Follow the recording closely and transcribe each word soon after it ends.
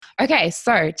Okay,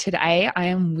 so today I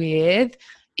am with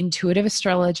intuitive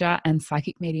astrologer and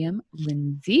psychic medium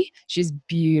Lindsey. She's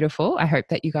beautiful. I hope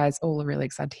that you guys all are really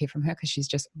excited to hear from her because she's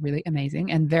just really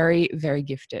amazing and very, very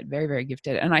gifted, very, very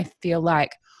gifted. And I feel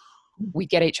like we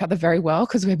get each other very well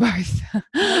because we're both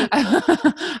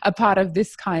a part of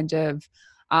this kind of,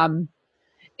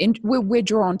 we're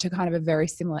drawn to kind of a very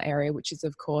similar area, which is,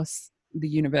 of course, the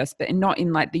universe, but not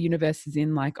in like the universe is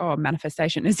in like, oh,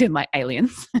 manifestation is in like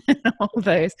aliens and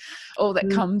all that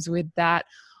comes with that,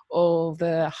 all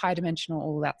the high dimensional,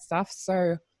 all that stuff.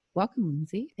 So welcome,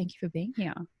 Lindsey. Thank you for being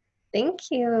here. Thank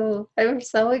you. I'm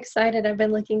so excited. I've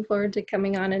been looking forward to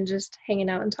coming on and just hanging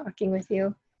out and talking with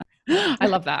you. I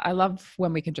love that. I love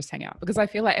when we can just hang out because I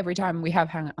feel like every time we have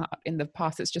hung out in the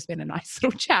past, it's just been a nice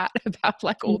little chat about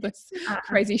like all this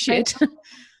crazy shit.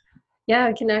 Yeah,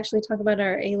 I can actually talk about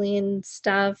our alien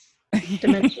stuff,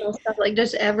 dimensional stuff, like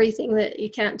just everything that you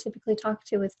can't typically talk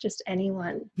to with just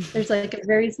anyone. There's like a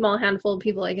very small handful of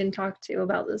people I can talk to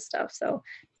about this stuff. So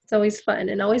it's always fun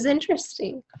and always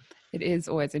interesting. It is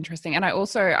always interesting. And I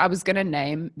was going to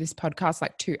name this podcast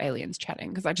like Two Aliens Chatting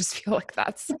because I just feel like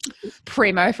that's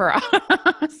primo for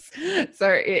us.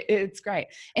 So it's great.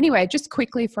 Anyway, just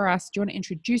quickly for us, do you want to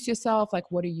introduce yourself?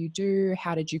 Like, what do you do?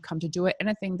 How did you come to do it?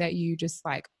 Anything that you just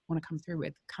like want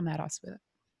to come at us with.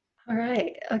 All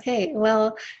right. Okay.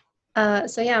 Well,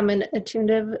 so yeah, I'm an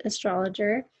intuitive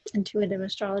astrologer. And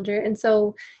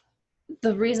so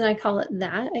the reason I call it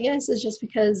that, I guess, is just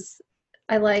because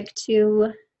I like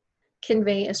to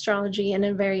convey astrology in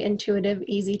a very intuitive,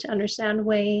 easy to understand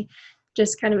way,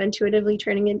 just kind of intuitively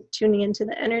tuning into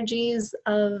the energies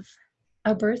of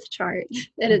a birth chart.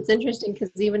 And it's interesting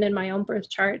because even in my own birth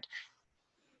chart,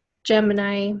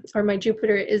 Gemini, or my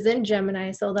Jupiter is in Gemini,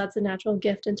 so that's a natural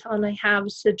gift and talent I have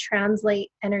to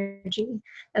translate energy.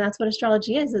 And that's what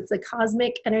astrology is. It's a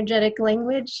cosmic energetic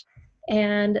language,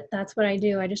 and that's what I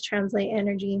do. I just translate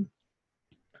energy.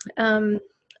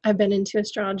 I've been into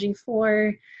astrology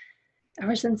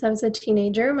ever since I was a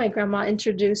teenager. My grandma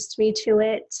introduced me to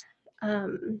it.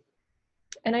 And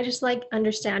I just like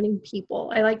understanding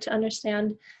people. I like to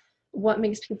understand what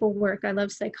makes people work. I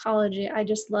love psychology. I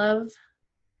just love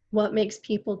what makes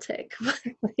people tick.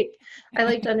 Like, I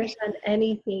like to understand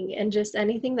anything, and just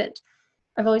anything that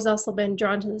I've always also been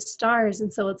drawn to the stars.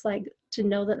 And so it's like to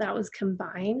know that was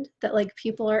combined, that like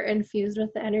people are infused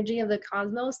with the energy of the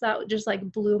cosmos, that just like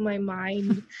blew my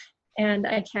mind and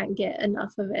I can't get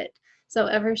enough of it. So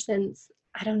ever since,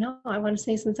 I don't know, I want to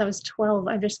say since I was 12,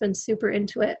 I've just been super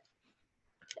into it.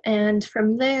 And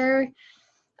from there,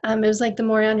 it was like the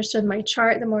more I understood my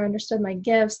chart, the more I understood my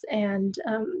gifts, and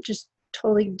just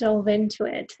totally dove into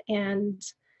it. And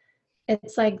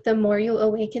it's like the more you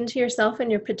awaken to yourself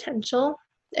and your potential,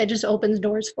 it just opens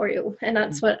doors for you. And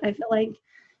that's what I feel like,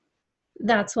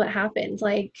 that's what happened.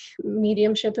 Like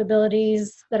mediumship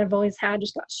abilities that I've always had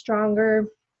just got stronger.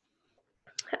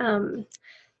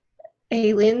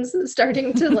 Aliens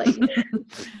starting to like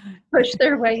push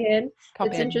their way in.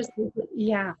 It's interesting.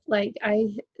 Yeah, like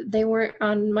they weren't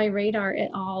on my radar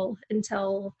at all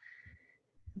until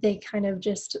they kind of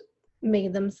just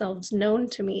made themselves known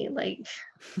to me. Like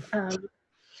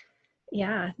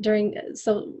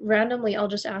so randomly I'll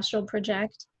just astral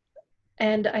project,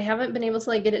 and I haven't been able to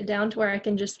like get it down to where I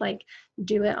can just like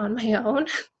do it on my own.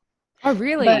 Oh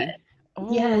really? But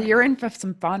yeah, you're in for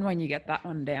some fun when you get that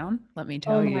one down, let me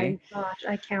tell you. Oh my gosh,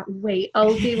 I can't wait.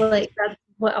 I'll be like, that's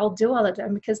what I'll do all the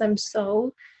time, because I'm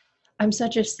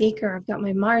such a seeker. I've got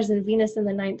my Mars and Venus in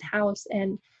the 9th house,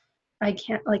 and I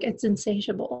can't, like, it's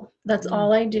insatiable. That's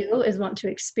all I do is want to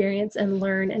experience and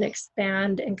learn and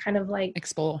expand and kind of like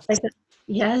explore.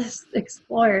 Yes,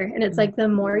 explore. And it's like the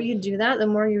more you do that, the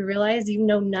more you realize you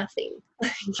know nothing.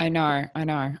 I know.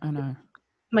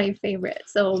 My favorite.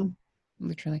 So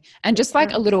literally. And just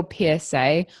like a little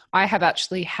PSA, I have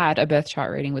actually had a birth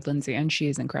chart reading with Lindsey, and she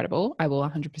is incredible. I will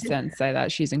 100% say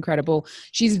that she's incredible.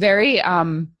 She's very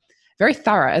very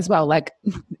thorough as well. Like,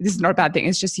 this is not a bad thing.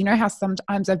 It's just, you know how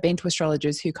sometimes I've been to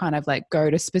astrologers who kind of like go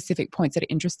to specific points that are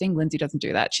interesting. Lindsey doesn't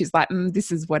do that. She's like,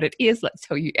 this is what it is. Let's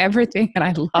tell you everything. And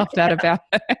I love that about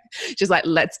her. She's like,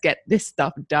 let's get this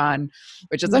stuff done,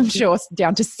 which is, I'm sure,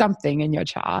 down to something in your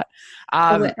chart.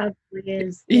 It absolutely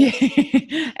is.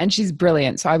 Yeah. And she's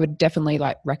brilliant. So I would definitely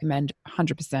like recommend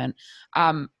 100%.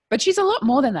 But she's a lot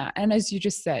more than that. And as you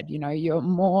just said, you know, you're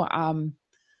more,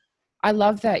 I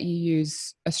love that you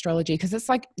use astrology, because it's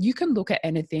like you can look at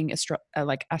anything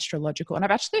like astrological. And I've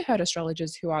actually heard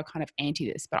astrologers who are kind of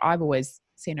anti this, but I've always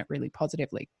seen it really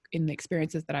positively in the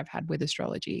experiences that I've had with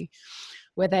astrology,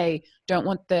 where they don't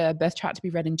want the birth chart to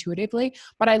be read intuitively.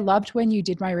 But I loved when you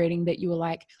did my reading that you were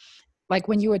like, like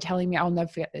when you were telling me, I'll never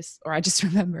forget this, or I just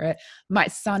remember it. My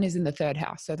sun is in the 3rd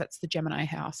house. So that's the Gemini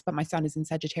house, but my sun is in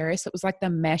Sagittarius. It was like the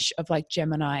mesh of like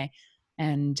Gemini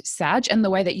and Sag, and the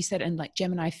way that you said, and like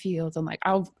Gemini fields, and like,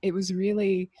 it was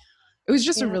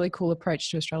just a really cool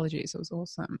approach to astrology. So it was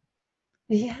awesome.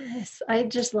 Yes, I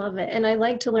just love it. And I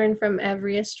like to learn from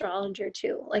every astrologer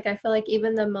too. Like I feel like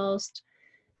even the most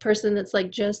person that's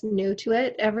like just new to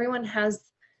it, everyone has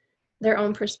their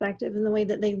own perspective and the way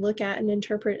that they look at and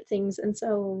interpret things. And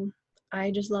so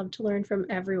I just love to learn from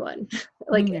everyone.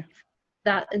 Like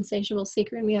that insatiable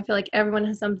seeker in me, I feel like everyone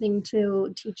has something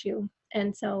to teach you.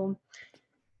 And so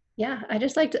yeah,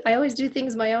 I always do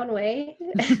things my own way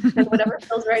and whatever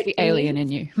feels right. It's the alien in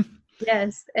you.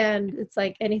 Yes. And it's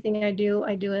like anything I do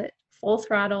it full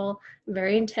throttle,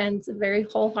 very intense, very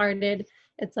wholehearted.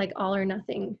 It's like all or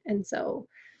nothing. And so,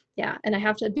 yeah. And I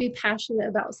have to be passionate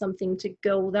about something to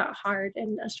go that hard.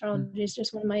 And astrology is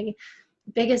just one of my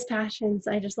biggest passions.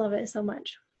 I just love it so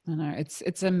much. I know,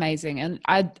 it's amazing. And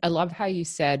I love how you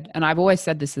said, and I've always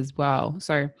said this as well.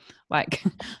 So like,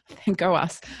 go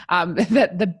us,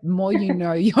 that the more you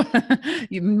know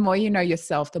more you know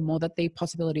yourself, the more that the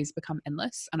possibilities become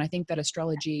endless. And I think that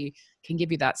astrology can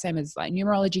give you that, same as like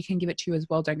numerology can give it to you as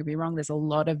well. Don't get me wrong. There's a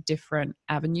lot of different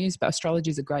avenues, but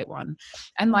astrology is a great one.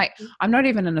 And like, I'm not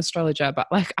even an astrologer, but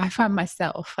like I find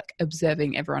myself like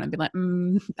observing everyone and be like,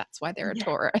 that's why they're a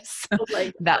Taurus.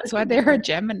 That's why they're a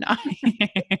Gemini.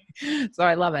 So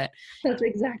I love it. That's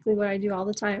exactly what I do all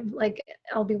the time. Like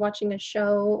I'll be watching a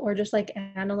show or just like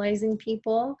analyzing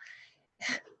people.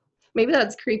 Maybe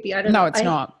that's creepy. I don't know. No, it's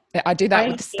not. I do that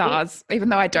with stars, even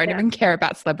though I don't even care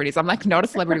about celebrities. I'm like not a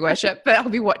celebrity worship, but I'll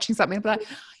be watching something and be like,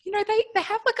 you know, they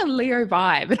have like a Leo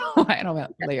vibe. And I'm like,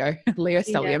 Leo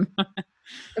stellium. Yeah.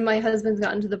 And my husband's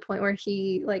gotten to the point where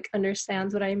he like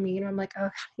understands what I mean. I'm like, oh,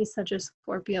 he's such a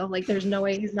Scorpio. Like there's no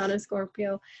way he's not a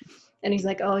Scorpio. And he's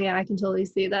like, oh yeah, I can totally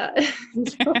see that.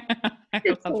 So, I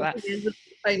love that.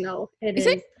 I know it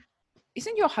is.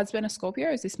 Isn't your husband a Scorpio?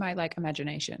 Or is this my like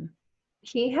imagination?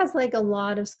 He has like a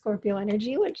lot of Scorpio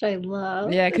energy, which I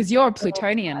love. Yeah, because you're a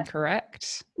Plutonian,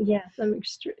 correct? Yes,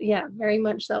 yeah, very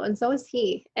much so. And so is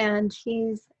he. And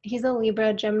he's a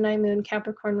Libra, Gemini moon,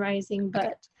 Capricorn rising,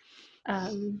 but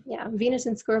yeah, Venus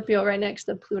and Scorpio right next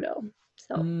to Pluto.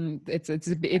 So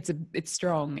it's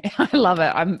strong. I love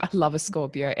it. I love a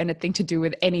Scorpio. Anything to do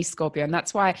with any Scorpio. And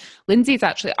that's why Lindsay's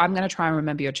actually, I'm going to try and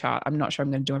remember your chart. I'm not sure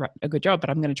I'm going to do a good job, but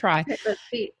I'm going to try. Okay, let's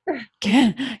see.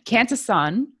 Cancer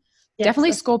sun, yes,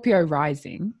 definitely Scorpio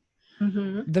rising.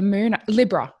 The moon,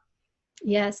 Libra.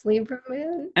 Yes, Libra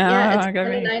moon. Yeah, it's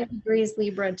 29 degrees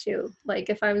Libra too. Like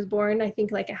if I was born, I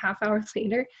think like a half hour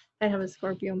later, I'd have a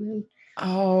Scorpio moon.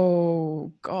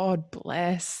 Oh, God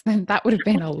bless. Then that would have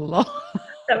been a lot.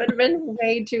 That would have been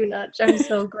way too much. I'm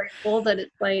so grateful that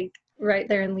it's like right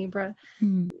there in Libra.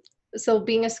 So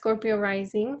being a Scorpio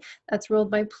rising, that's ruled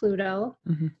by Pluto.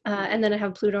 And then I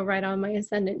have Pluto right on my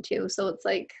ascendant too. So it's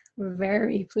like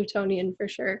very Plutonian for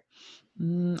sure.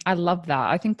 I love that.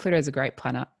 I think Pluto is a great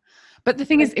planet. But the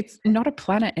thing is, it's not a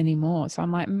planet anymore. So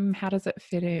I'm like, how does it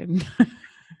fit in?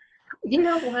 You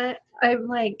know what? I'm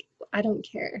like, I don't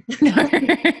care.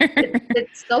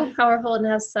 It's so powerful and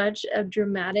has such a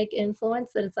dramatic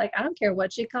influence that it's like, I don't care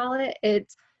what you call it.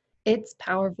 It's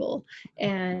powerful.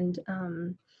 And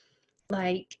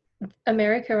like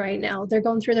America right now, they're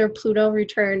going through their Pluto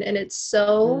return and it's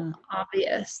so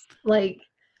obvious. Like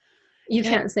you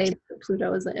can't say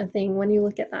Pluto isn't a thing when you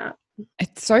look at that.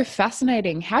 It's so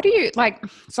fascinating. How do you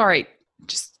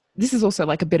this is also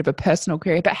like a bit of a personal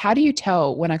query, but how do you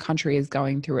tell when a country is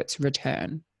going through its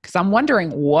return? Because I'm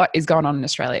wondering what is going on in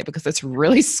Australia because it's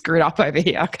really screwed up over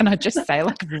here. Can I just say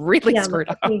like really screwed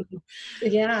up?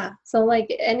 Yeah. So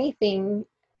like anything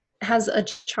has a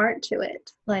chart to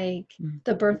it. Like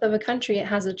the birth of a country, it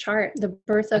has a chart. The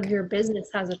birth of your business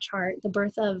has a chart. The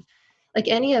birth of like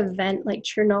any event like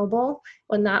Chernobyl,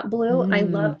 when that blew, I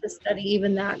love to study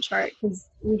even that chart because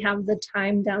we have the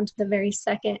time down to the very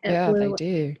second it blew.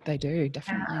 They do,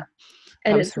 definitely. Yeah.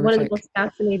 And it's one of the most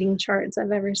fascinating charts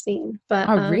I've ever seen.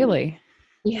 But really?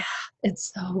 Yeah,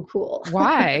 it's so cool.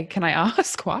 Why? Can I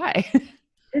ask why?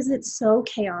 Because it's so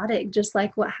chaotic, just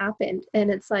like what happened.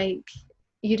 And it's like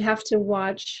you'd have to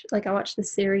watch, like I watched the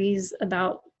series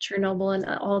about Chernobyl and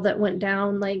all that went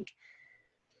down, like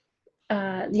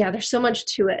there's so much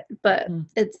to it, but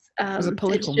it was a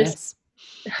political mess.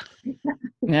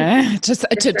 Yeah, just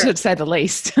to say the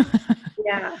least.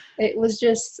 Yeah, it was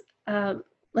just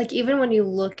like even when you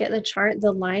look at the chart,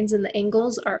 the lines and the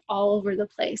angles are all over the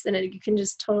place, and you can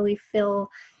just totally feel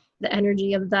the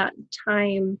energy of that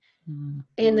time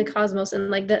in the cosmos, and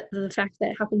like the fact that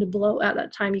it happened to blow at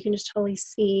that time, you can just totally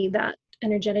see that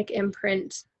energetic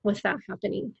imprint with that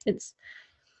happening. It's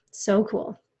so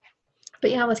cool.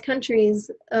 But yeah, with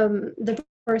countries, the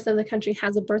birth of the country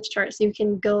has a birth chart, so you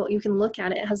can look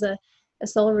at it. It has a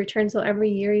solar return, so every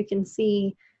year you can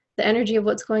see the energy of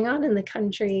what's going on in the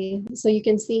country. So you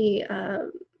can see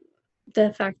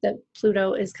the fact that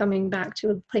Pluto is coming back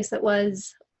to a place that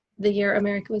was the year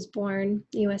America was born,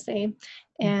 USA.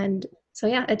 And so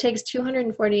yeah, it takes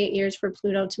 248 years for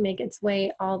Pluto to make its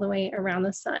way all the way around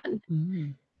the sun.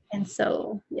 And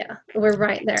so yeah, we're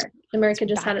right there. America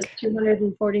just had its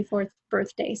 244th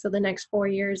birthday, so the next 4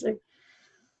 years are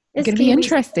it's gonna be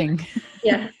interesting.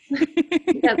 Yeah.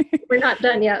 Yeah, we're not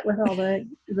done yet with all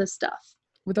the stuff.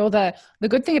 With all the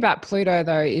good thing about Pluto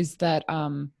though is that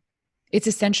it's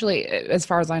essentially, as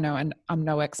far as I know, and I'm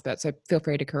no expert, so feel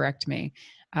free to correct me,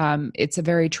 it's a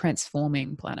very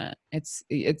transforming planet. It's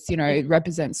it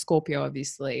represents Scorpio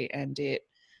obviously, and it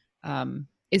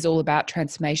is all about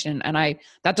transformation. And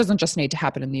that doesn't just need to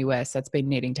happen in the US, that's been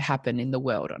needing to happen in the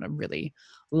world on a really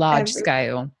large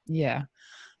scale. Yeah.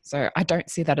 So I don't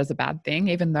see that as a bad thing,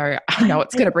 even though I know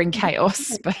it's going to bring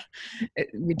chaos, but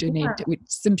we do need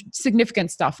some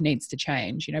significant stuff needs to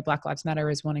change. Black Lives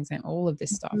Matter is one example. All of this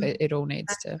stuff, it all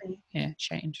needs to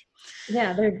change.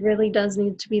 Yeah, there really does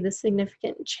need to be the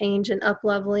significant change and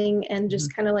up-leveling and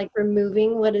just kind of like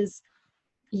removing what is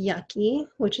yucky,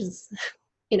 which is,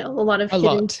 a lot of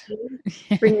hidden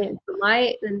things, bringing it to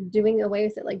light and doing away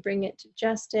with it, like bring it to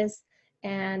justice.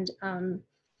 And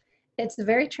it's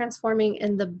very transforming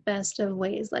in the best of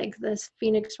ways, like this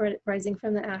phoenix rising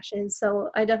from the ashes. So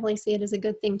I definitely see it as a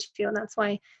good thing too. And that's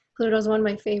why Pluto is one of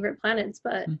my favorite planets,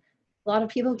 but a lot of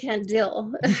people can't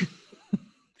deal.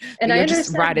 And you're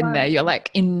just right in there. You're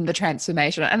like in the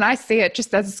transformation. And I see it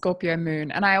just as a Scorpio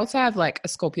moon. And I also have like a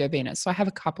Scorpio Venus. So I have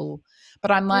a couple,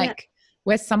 but I'm like,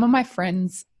 where some of my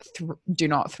friends do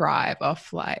not thrive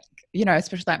off like,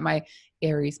 especially like my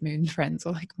Aries moon friends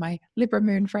or like my Libra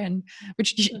moon friend,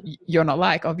 which you're not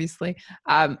like, obviously.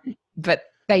 But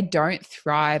they don't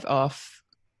thrive off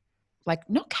like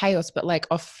not chaos, but like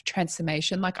off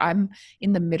transformation. Like I'm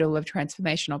in the middle of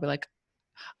transformation. I'll be like,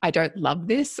 I don't love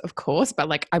this, of course, but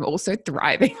like I'm also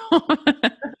thriving.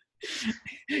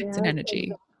 It's an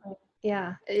energy.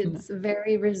 Yeah, it's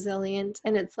very resilient,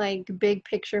 and it's like big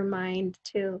picture mind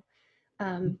too.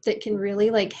 That can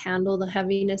really like handle the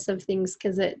heaviness of things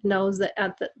because it knows that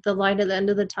at the light at the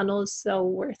end of the tunnel is so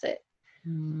worth it.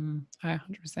 I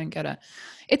 100% get it.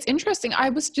 It's interesting. I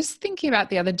was just thinking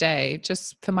about the other day,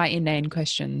 just for my inane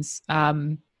questions.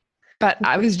 But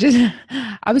I was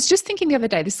just thinking the other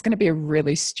day, this is going to be a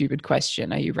really stupid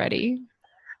question. Are you ready?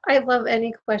 I love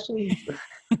any questions.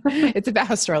 It's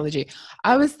about astrology.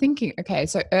 I was thinking, okay,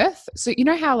 so Earth, so you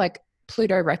know how like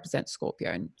Pluto represents Scorpio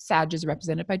and Sag is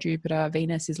represented by Jupiter,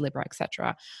 Venus is Libra,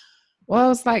 etc. Well, I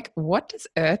was like, what does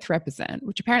Earth represent?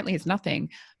 Which apparently is nothing.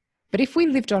 But if we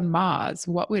lived on Mars,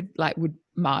 would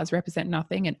Mars represent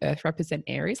nothing and Earth represent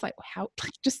Aries? Like how,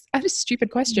 just a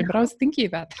stupid question, but I was thinking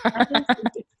about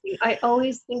that. I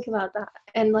always think about that.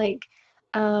 And like,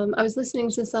 I was listening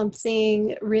to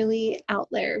something really out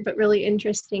there, but really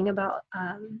interesting about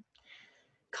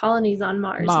colonies on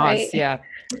Mars, right? Yeah,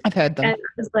 I've heard them. And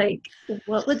I was like,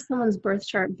 what would someone's birth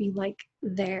chart be like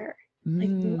there? Like,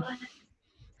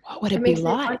 what would it be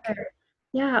like?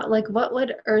 Yeah, like what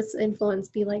would Earth's influence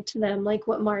be like to them? Like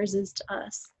what Mars is to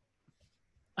us?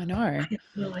 I know. I have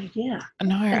no idea. I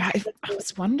know. I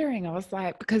was wondering. I was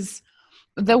like, because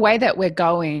the way that we're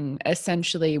going,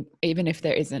 essentially, even if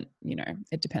there isn't,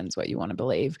 it depends what you want to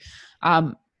believe.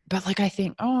 But like I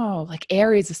think, like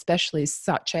Aries especially is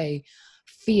such a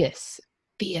fierce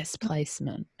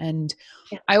placement. And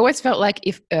I always felt like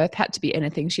if Earth had to be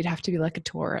anything, she'd have to be like a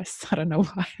Taurus. I don't know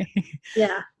why.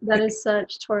 Yeah, that is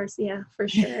such Taurus. Yeah, for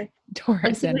sure.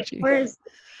 Taurus energy. Taurus,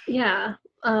 yeah.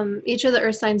 Each of the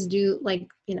Earth signs do like,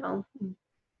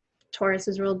 Taurus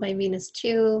is ruled by Venus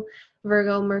too,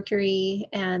 Virgo, Mercury,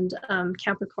 and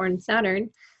Capricorn, Saturn.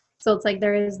 So it's like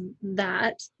there is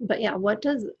that. But yeah, what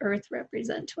does Earth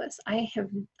represent to us? I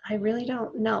really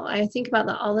don't know. I think about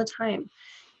that all the time.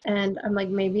 And I'm like,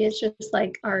 maybe it's just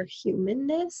like our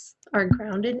humanness, our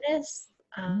groundedness.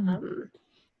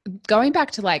 Going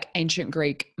back to like ancient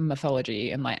Greek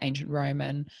mythology and like ancient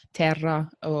Roman,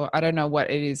 Terra, or I don't know what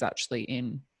it is actually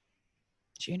in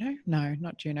Juno? No,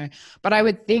 not Juno. But I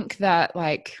would think that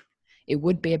like it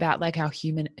would be about like our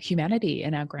humanity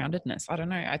and our groundedness. I don't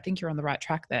know. I think you're on the right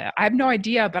track there. I have no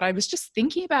idea, but I was just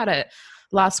thinking about it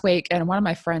last week. And one of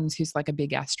my friends who's like a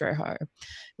big astro ho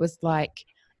was like,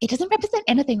 it doesn't represent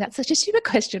anything. That's such a stupid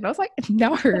question. I was like,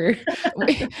 no.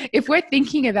 If we're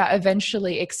thinking about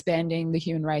eventually expanding the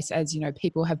human race, as you know,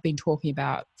 people have been talking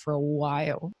about for a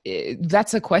while,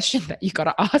 that's a question that you got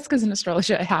to ask as an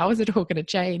astrologer. How is it all going to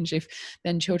change if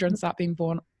then children start being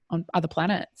born on other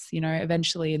planets, you know,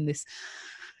 eventually in this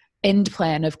end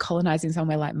plan of colonizing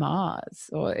somewhere like Mars,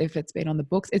 or if it's been on the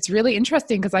books? It's really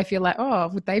interesting because I feel like, oh,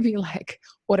 would they be like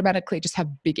automatically just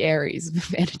have big Aries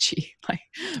of energy? Like,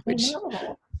 which. I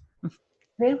know.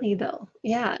 Really though.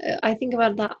 Yeah, I think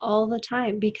about that all the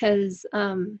time because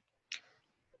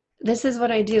this is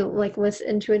what I do. Like with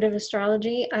intuitive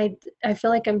astrology, I feel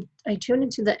like I tune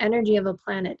into the energy of a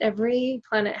planet. Every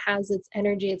planet has its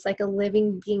energy. It's like a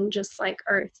living being just like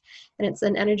Earth. And it's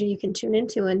an energy you can tune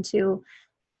into and to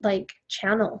like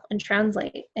channel and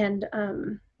translate. And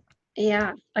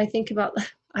yeah, I think about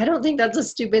I don't think that's a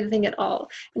stupid thing at all.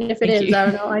 And if it Thank is, you. I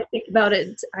don't know. I think about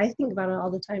it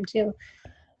all the time too.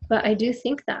 But I do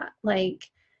think that, like,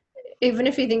 even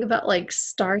if you think about like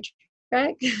Star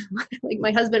Trek, like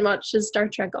my husband watches Star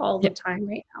Trek all the Yep. time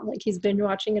right now. Like he's been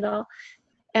watching it all.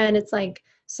 And it's like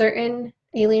certain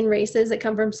alien races that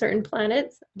come from certain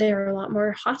planets, they're a lot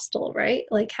more hostile, right?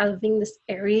 Like having this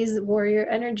Aries warrior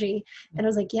energy. And I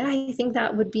was like, yeah, I think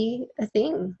that would be a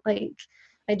thing. Like,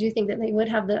 I do think that they would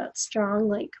have that strong,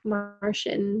 like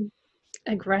Martian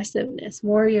aggressiveness,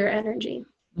 warrior energy.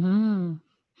 Mm.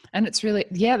 And it's really,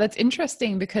 yeah, that's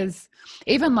interesting because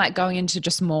even like going into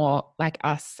just more like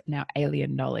us and our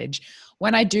alien knowledge,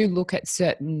 when I do look at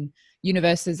certain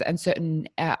universes and certain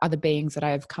other beings that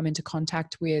I've come into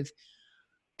contact with,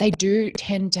 they do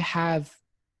tend to have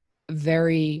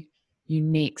very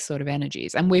unique sort of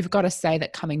energies. And we've got to say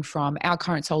that coming from our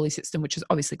current solar system, which is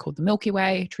obviously called the Milky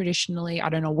Way traditionally, I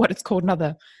don't know what it's called in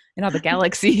other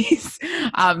galaxies,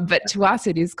 but to us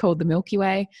it is called the Milky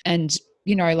Way. And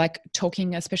you know, like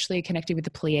talking, especially connecting with the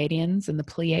Pleiadians and the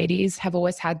Pleiades, have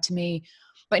always had to me,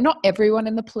 like not everyone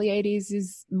in the Pleiades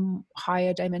is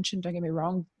higher dimension, don't get me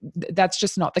wrong. That's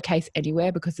just not the case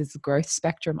anywhere because there's a growth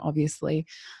spectrum, obviously,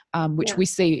 which we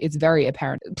see is very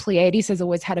apparent. Pleiades has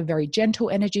always had a very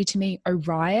gentle energy to me.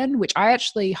 Orion, which I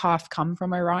actually half come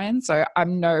from Orion, so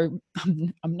I'm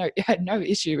had no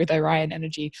issue with Orion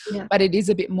energy, but it is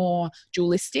a bit more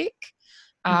dualistic.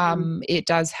 It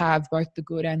does have both the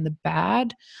good and the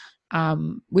bad,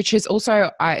 which is also,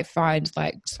 I find,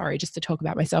 like, sorry, just to talk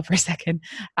about myself for a second,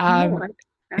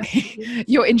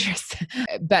 your interest,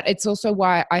 but it's also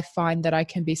why I find that I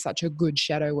can be such a good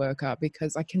shadow worker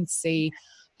because I can see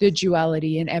the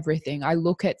duality in everything. I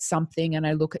look at something and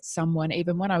I look at someone,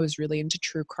 even when I was really into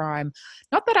true crime,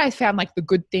 not that I found like the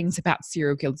good things about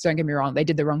serial killers, don't get me wrong, they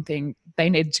did the wrong thing,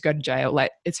 they needed to go to jail,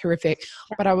 like it's horrific,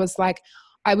 but I was like,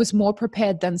 I was more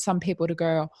prepared than some people to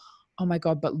go, oh my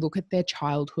God, but look at their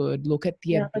childhood, look at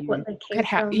the abuse, like what they look at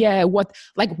how,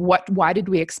 why did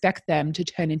we expect them to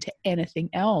turn into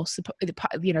anything else?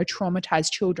 You know,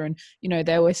 traumatized children, you know,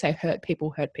 they always say hurt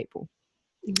people hurt people.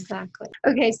 Exactly.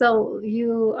 Okay, so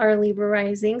you are Libra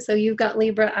rising. So you've got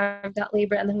Libra, I've got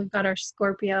Libra, and then we've got our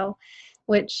Scorpio,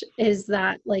 which is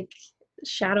that like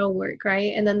shadow work,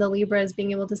 right? And then the Libra is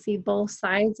being able to see both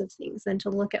sides of things and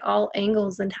to look at all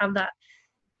angles and have that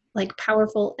like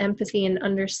powerful empathy and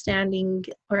understanding,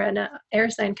 or an air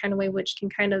sign kind of way, which can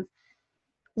kind of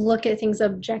look at things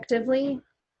objectively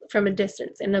from a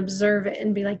distance and observe it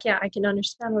and be like, yeah, I can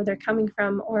understand where they're coming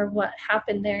from or what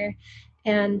happened there.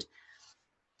 And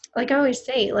like I always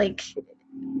say, like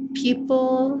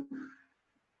people,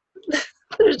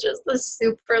 there's just this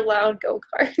super loud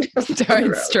go-kart.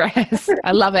 Don't stress.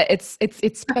 I love it.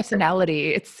 It's personality.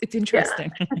 It's interesting.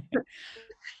 Yeah.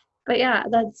 But yeah,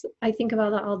 I think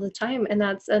about that all the time. And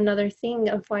that's another thing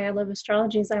of why I love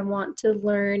astrology is I want to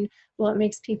learn what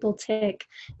makes people tick.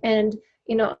 And,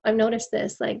 you know, I've noticed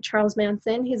this, like Charles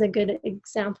Manson, he's a good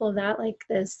example of that. Like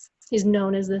this, he's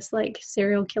known as this like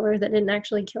serial killer that didn't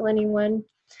actually kill anyone.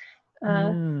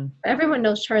 Everyone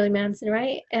knows Charlie Manson,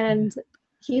 right? And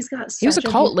he was a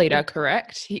cult leader,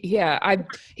 correct? I'm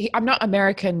not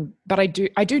American, but I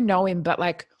do know him, but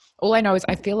like, all I know is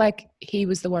I feel like he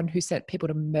was the one who sent people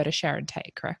to murder Sharon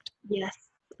Tate, correct? Yes.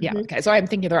 Yeah. Okay. So I'm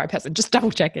thinking of the right person. Just double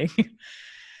checking.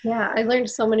 Yeah, I learned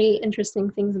so many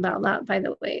interesting things about that, by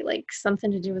the way, like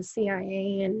something to do with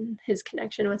CIA and his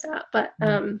connection with that. But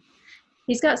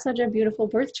he's got such a beautiful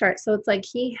birth chart. So it's like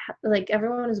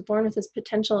everyone is born with this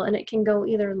potential, and it can go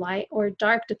either light or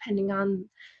dark depending on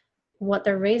what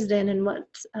they're raised in and what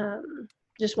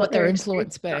they're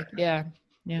influenced by.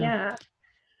 Yeah.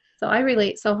 So I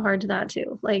relate so hard to that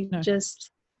too. Like,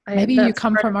 Maybe you That's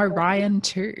come part from of Orion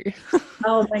too.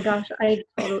 Oh my gosh, I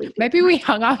totally do. Maybe we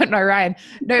hung up on Orion.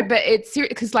 No, but it's serious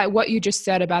because like what you just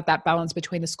said about that balance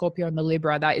between the Scorpio and the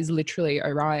Libra, that is literally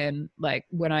Orion. Like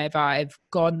whenever I've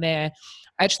gone there,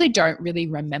 I actually don't really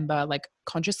remember like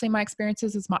consciously my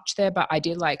experiences as much there, but I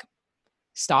did like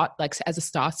start like as a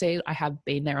starseed. I have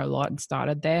been there a lot and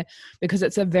started there because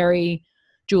it's a very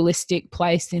dualistic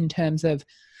place in terms of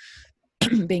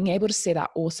being able to see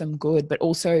that awesome good, but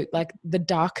also like the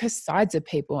darkest sides of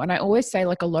people. And I always say,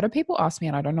 like, a lot of people ask me,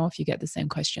 and I don't know if you get the same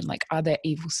question, like, are there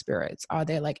evil spirits? Are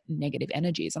there like negative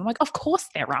energies? And I'm like, of course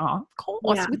there are. Of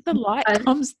course, Yeah. with the light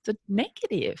comes the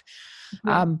negative.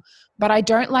 Yeah. But I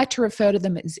don't like to refer to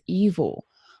them as evil.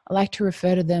 I like to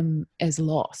refer to them as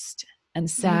lost and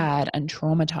sad and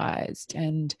traumatized.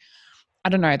 And I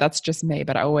don't know, that's just me,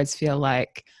 but I always feel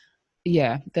like,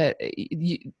 yeah,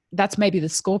 that's maybe the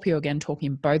Scorpio again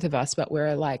talking both of us, but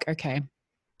we're like, okay,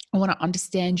 I want to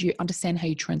understand you, understand how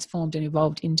you transformed and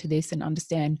evolved into this, and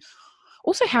understand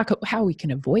also how we can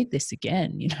avoid this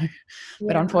again, you know.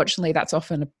 But Yeah. unfortunately, that's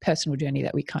often a personal journey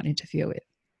that we can't interfere with.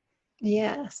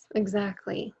 Yes,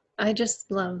 exactly. I just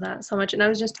love that so much. And I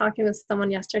was just talking with someone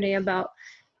yesterday about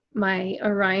my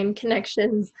Orion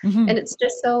connections, Mm-hmm. and it's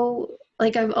just so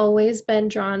like I've always been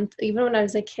drawn, even when I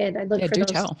was a kid, I'd look Yeah, for do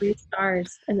those tell. three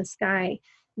stars in the sky.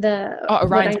 Oh,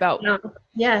 What Orion's I belt. found,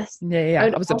 yes, I Yeah,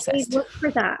 would I was always obsessed. look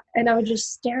for that, and I would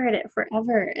just stare at it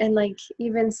forever. And like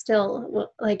even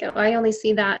still, like I only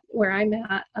see that where I'm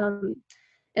at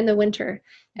in the winter,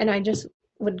 and I just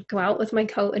would go out with my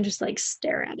coat and just like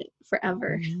stare at it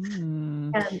forever.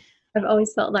 Mm. And I've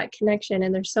always felt that connection.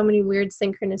 And there's so many weird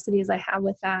synchronicities I have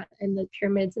with that and the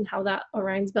pyramids and how that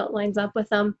Orion's belt lines up with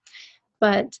them.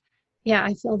 But yeah,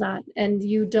 I feel that. And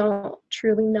you don't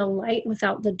truly know light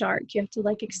without the dark. You have to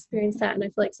like experience that. And I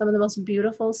feel like some of the most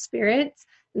beautiful spirits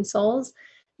and souls,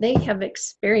 they have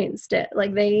experienced it.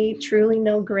 Like they truly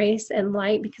know grace and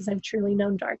light because I've truly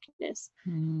known darkness.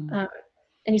 Mm.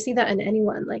 And you see that in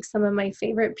anyone. Like some of my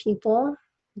favorite people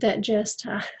that just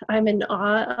I'm in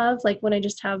awe of, like when I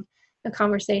just have a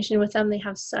conversation with them, they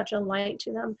have such a light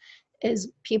to them,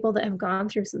 is people that have gone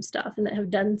through some stuff and that have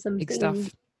done some Big things.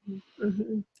 stuff.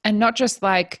 Mm-hmm. And not just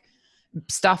like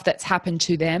stuff that's happened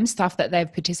to them, stuff that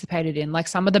they've participated in. Like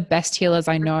some of the best healers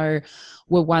I know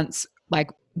were once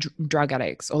like drug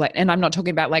addicts, or like, and I'm not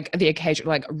talking about like the occasion,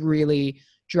 like really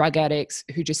drug addicts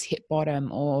who just hit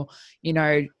bottom, or, you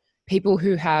know, people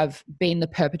who have been the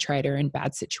perpetrator in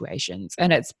bad situations.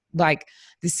 And it's like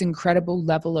this incredible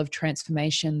level of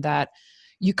transformation that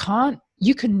you can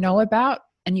know about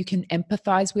and you can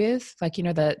empathize with, like, you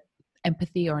know, the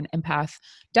empathy or an empath,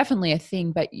 definitely a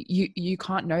thing, but you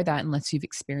can't know that unless you've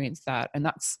experienced that. And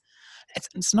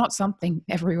it's not something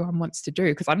everyone wants to do,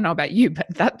 because I don't know about you, but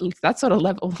that sort of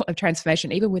level of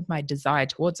transformation, even with my desire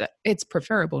towards it, it's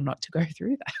preferable not to go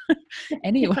through that.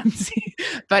 Anyone's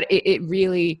but it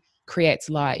really creates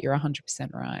light. You're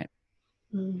 100% right.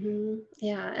 Mm-hmm.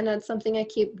 Yeah, and that's something I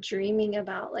keep dreaming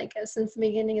about. Like since the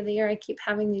beginning of the year, I keep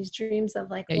having these dreams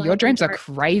of like Yeah, your light and dreams are dark.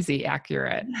 crazy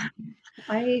accurate.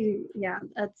 Yeah,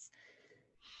 that's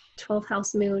 12th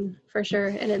house moon for sure,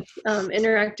 and it's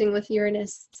interacting with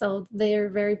Uranus, so they're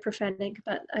very prophetic.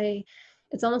 But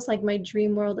it's almost like my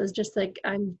dream world is just like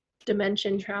I'm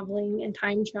dimension traveling and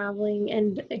time traveling,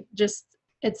 and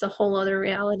it's a whole other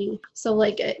reality. So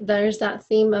like there's that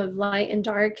theme of light and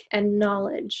dark and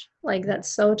knowledge, like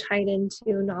that's so tied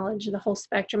into knowledge, the whole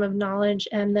spectrum of knowledge.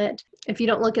 And that if you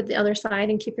don't look at the other side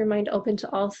and keep your mind open to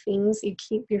all things, you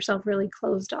keep yourself really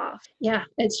closed off. Yeah,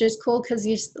 it's just cool because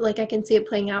you like I can see it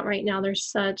playing out right now. There's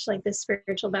such like this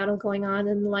spiritual battle going on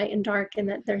in light and dark, and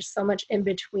that there's so much in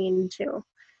between too.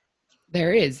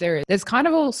 There is. There's kind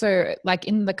of also like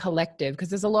in the collective, because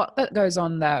there's a lot that goes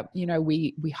on that, you know,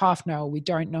 we half know, we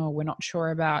don't know, we're not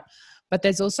sure about, but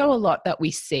there's also a lot that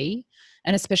we see,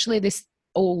 and especially this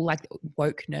all like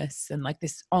wokeness and like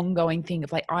this ongoing thing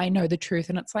of like, I know the truth,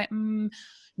 and it's like,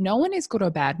 no one is good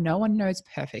or bad. No one knows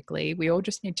perfectly. We all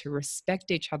just need to respect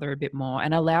each other a bit more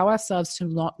and allow ourselves to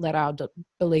not let our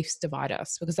beliefs divide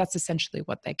us, because that's essentially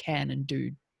what they can and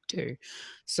do.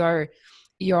 So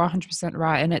you're 100%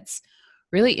 right, and it's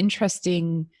really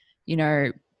interesting, you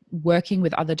know, working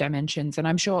with other dimensions. And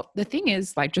I'm sure the thing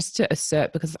is, like, just to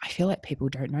assert, because I feel like people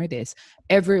don't know this,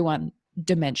 everyone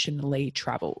dimensionally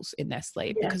travels in their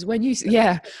sleep, Yeah. because when you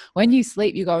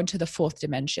sleep, you go into the fourth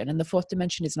dimension, and the fourth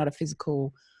dimension is not a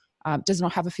physical, does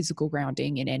not have a physical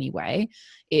grounding in any way.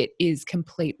 It is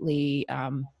completely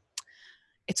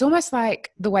it's almost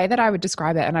like the way that I would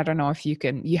describe it, and I don't know if you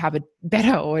have a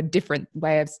better or a different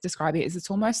way of describing it, is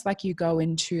it's almost like you go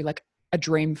into like a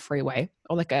dream freeway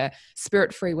or like a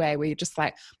spirit freeway where you're just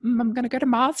like, I'm going to go to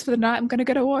Mars for the night. I'm going to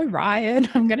go to Orion.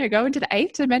 I'm going to go into the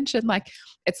eighth dimension. Like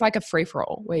it's like a free for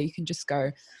all where you can just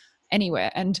go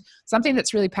anywhere. And something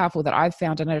that's really powerful that I've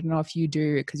found, and I don't know if you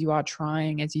do, because you are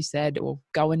trying, as you said, or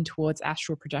going towards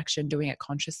astral projection, doing it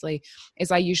consciously,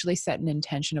 is I usually set an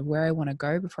intention of where I want to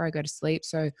go before I go to sleep.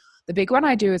 So the big one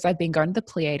I do is I've been going to the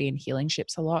Pleiadian healing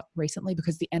ships a lot recently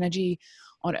because the energy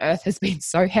on Earth has been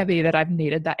so heavy that I've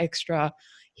needed that extra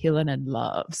healing and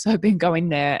love. So I've been going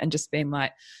there and just being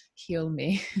like, heal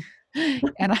me.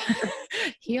 And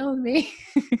heal me.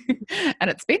 And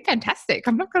it's been fantastic.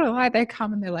 I'm not gonna lie, they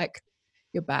come and they're like,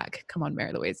 you're back, come on,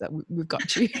 Mary Louisa, we've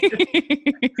got you.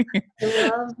 I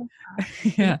love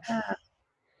that. Yeah.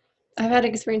 I've had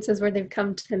experiences where they've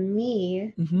come to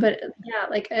me, Mm-hmm. but yeah,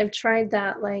 like I've tried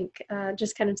that, like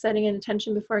just kind of setting an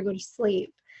intention before I go to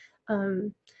sleep.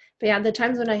 But yeah, the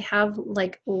times when I have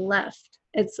like left,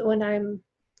 it's when I'm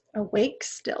awake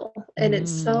still, and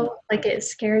it's so like it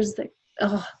scares the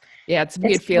yeah, it's a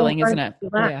weird it's so feeling, hard isn't it? to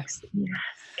relax. Yes,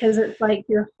 because it's like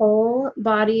your whole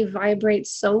body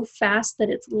vibrates so fast that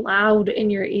it's loud in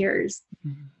your ears,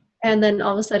 and then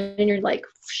all of a sudden you're like,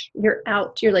 you're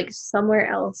out, you're like somewhere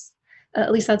else.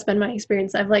 At least that's been my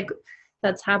experience.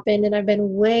 That's happened, and I've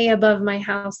been way above my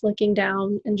house looking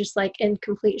down and just like in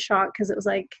complete shock because it was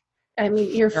like, I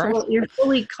mean, you're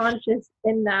fully conscious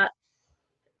in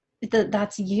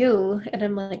that's you, and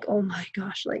I'm like, oh my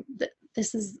gosh, like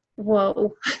this is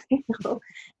whoa. You know?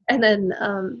 And then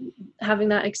having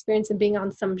that experience and being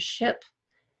on some ship,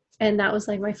 and that was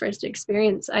like my first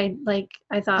experience. I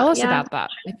thought, Tell us yeah, about that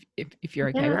if you're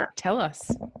okay with it. Tell us,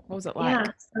 what was it like?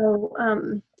 yeah.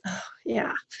 So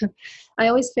yeah, I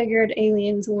always figured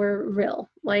aliens were real.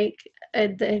 Like I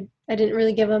didn't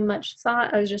really give them much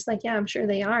thought. I was just like, yeah, I'm sure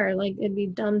they are. Like it'd be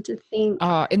dumb to think.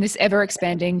 In this ever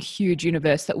expanding huge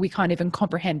universe that we can't even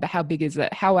comprehend, but how big is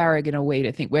it? How arrogant are we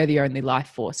to think we're the only life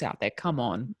force out there? Come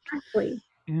on. Exactly.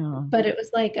 Yeah. But it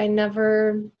was like I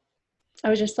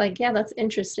was just like, yeah, that's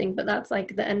interesting, but that's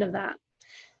like the end of that.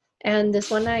 And this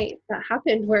one night that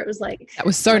happened where it was like, that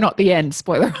was so not the end.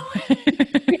 Spoiler.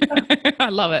 I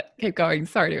love it. Keep going.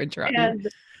 Sorry to interrupt you.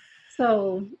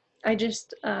 So I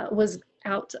just was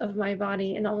out of my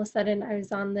body, and all of a sudden I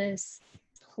was on this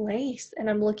place, and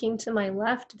I'm looking to my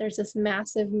left. There's this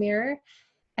massive mirror,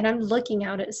 and I'm looking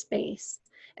out at space,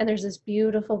 and there's this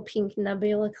beautiful pink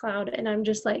nebula cloud, and I'm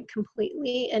just like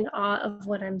completely in awe of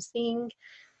what I'm seeing.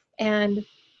 And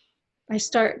I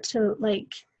start to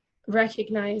like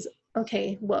recognize,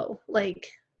 okay, whoa,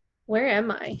 like where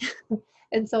am I?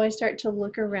 And so I start to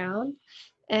look around,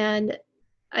 and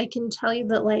I can tell you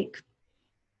that like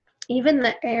even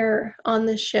the air on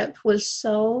the ship was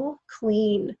so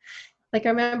clean. Like I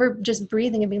remember just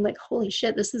breathing and being like, holy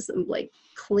shit, this is some like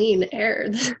clean air.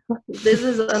 This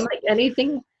is unlike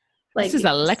anything. Like this is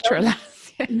electrolyte.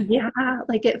 Yeah,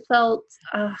 like it felt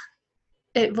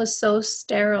it was so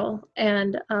sterile.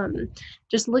 And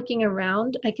just looking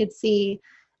around, I could see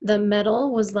the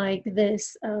metal was like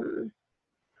this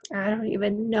I don't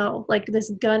even know, like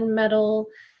this gunmetal,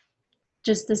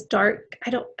 just this dark,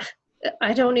 I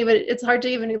don't even, it's hard to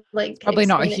even like probably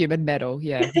not a explain it. human metal.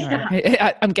 Yeah, no.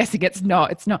 Yeah. I'm guessing it's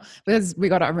not because we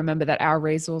got to remember that our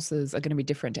resources are going to be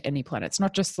different to any planet. It's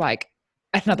not just like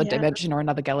another dimension or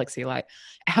another galaxy. Like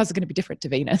ours are going to be different to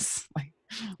Venus, like,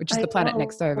 which is the planet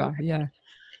next over. Yeah.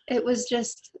 It was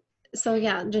just, so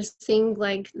yeah, just seeing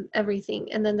like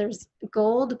everything. And then there's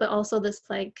gold, but also this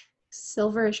like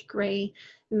silverish gray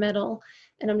metal.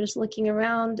 And I'm just looking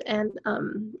around, and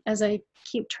as I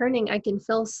keep turning, I can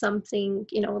feel something,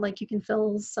 you know, like you can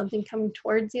feel something coming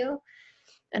towards you.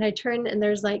 And I turn, and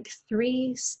there's like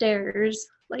 3 stairs,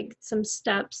 like some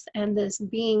steps, and this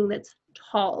being that's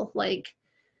tall, like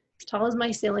as tall as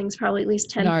my ceiling's probably at least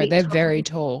 10 feet. No, they're very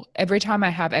tall. Every time I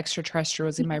have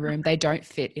extraterrestrials in my room, they don't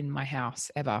fit in my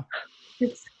house ever.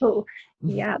 So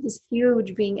yeah, this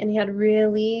huge being, and he had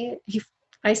really,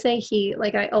 I say he,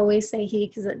 like I always say he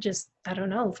because it just, I don't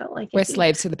know, felt like we're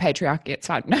slaves to the patriarchy. It's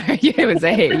fine. No, it was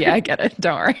a he. Yeah, I get it.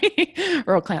 Don't worry.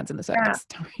 We're all clowns in the circus.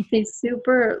 Yeah. These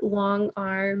super long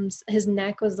arms. His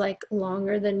neck was like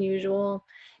longer than usual.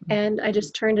 And I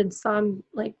just turned and saw him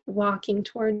like walking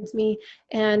towards me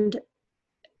and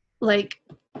like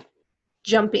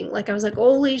jumping. Like I was like,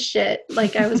 holy shit.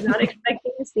 Like I was not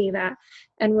expecting to see that.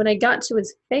 And when I got to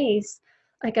his face,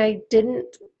 like I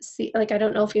didn't see, like I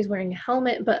don't know if he was wearing a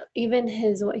helmet, but even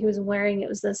what he was wearing, it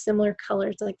was the similar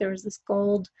colors. Like there was this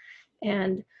gold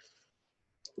and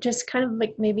just kind of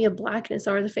like maybe a blackness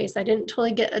over the face. I didn't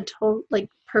totally get a like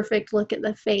perfect look at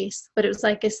the face, but it was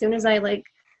like as soon as I like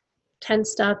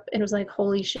tensed up and was like,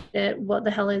 holy shit, what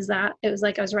the hell is that? It was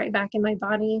like I was right back in my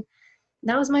body.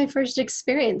 That was my first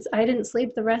experience. I didn't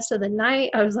sleep the rest of the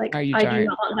night. I was like, Oh, you I do don't.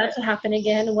 not want that to happen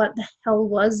again. What the hell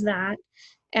was that?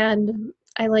 And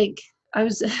I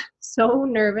was so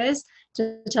nervous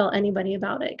to tell anybody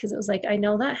about it because it was like, I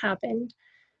know that happened.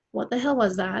 What the hell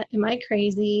was that? Am I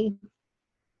crazy?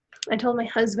 I told my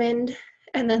husband,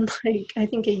 and then like I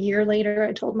think a year later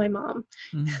I told my mom.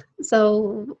 Mm.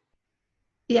 So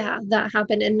yeah, that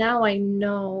happened, and now I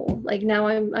know, like now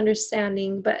I'm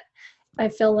understanding, but I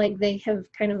feel like they have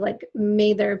kind of like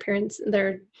made their appearance,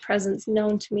 their presence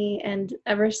known to me, and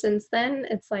ever since then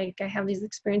it's like I have these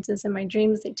experiences in my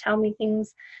dreams. They tell me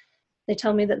things. They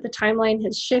tell me that the timeline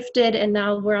has shifted and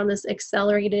now we're on this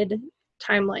accelerated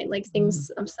timeline, like Mm.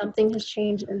 things, something has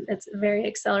changed and it's very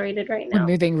accelerated right We're now.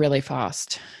 moving really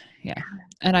fast. Yeah.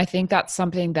 And I think that's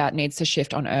something that needs to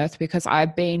shift on Earth, because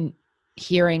I've been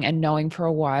hearing and knowing for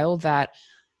a while that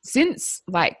since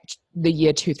like the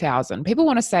year 2000, people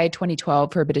want to say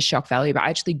 2012 for a bit of shock value, but I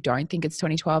actually don't think it's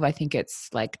 2012. I think it's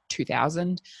like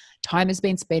 2000. Time has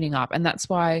been speeding up. And that's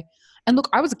why, and look,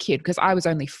 I was a kid because I was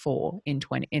only 4 in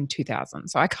 2000.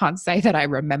 So I can't say that I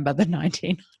remember the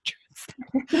 1900s,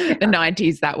 the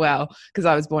 90s that well, because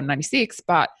I was born in 96,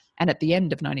 but, and at the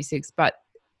end of 96, but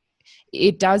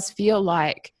it does feel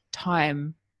like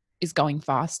time is going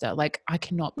faster. Like I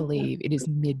cannot believe it is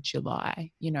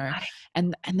mid-July, you know,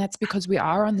 and that's because we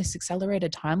are on this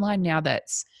accelerated timeline now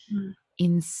that's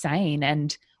insane,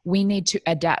 and we need to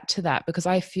adapt to that, because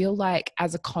I feel like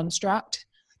as a construct,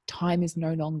 time is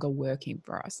no longer working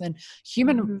for us. And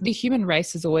the human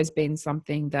race has always been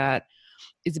something that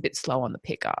is a bit slow on the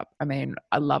pickup. I mean,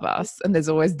 I love us, and there's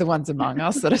always the ones among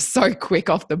us that are so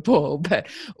quick off the ball, but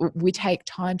we take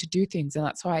time to do things. And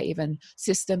that's why even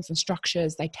systems and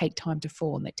structures, they take time to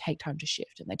fall, and they take time to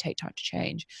shift, and they take time to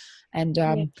change. And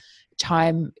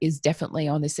time is definitely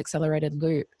on this accelerated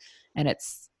loop, and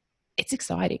it's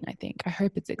exciting. I think, I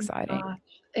hope it's exciting. Gosh,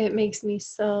 it makes me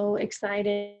so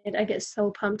excited. I get so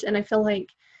pumped, and I feel like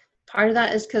part of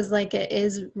that is because like it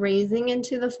is raising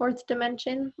into the fourth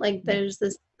dimension. Like there's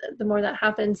this, the more that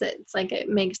happens, it's like it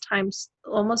makes time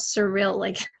almost surreal.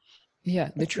 Like Yeah,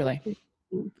 literally.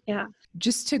 yeah.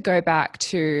 Just to go back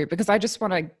to, because I just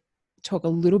want to talk a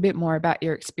little bit more about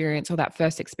your experience, or that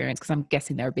first experience, because I'm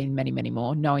guessing there have been many, many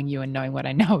more, knowing you and knowing what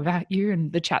I know about you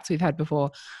and the chats we've had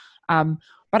before.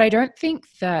 But I don't think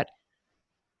that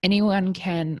anyone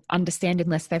can understand,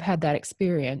 unless they've had that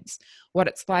experience, what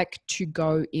it's like to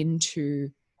go into,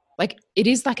 like, it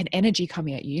is like an energy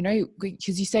coming at you, you know,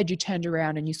 because you said you turned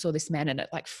around and you saw this man and it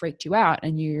like freaked you out,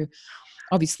 and you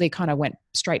obviously kind of went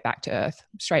straight back to earth,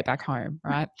 straight back home,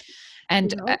 right?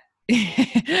 And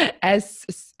as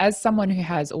someone who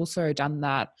has also done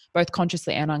that both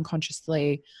consciously and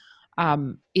unconsciously,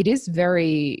 it is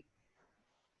very,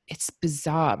 it's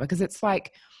bizarre, because it's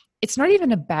like, it's not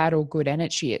even a bad or good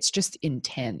energy, it's just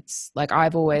intense. Like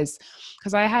I've always,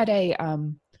 because I had a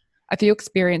few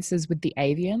experiences with the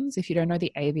avians. If you don't know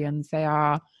the avians, they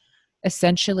are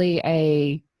essentially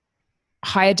a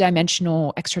higher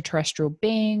dimensional extraterrestrial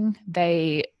being.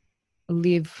 They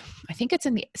live, I think it's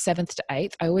in the 7th to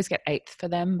 8th. I always get 8th for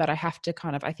them, but I have to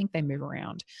kind of, I think they move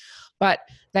around. But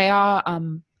they are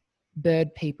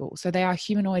bird people. So they are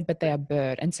humanoid, but they are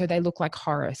bird. And so they look like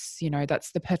Horus, you know,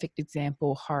 that's the perfect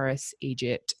example. Horus,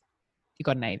 Egypt, you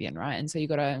got an avian, right? And so you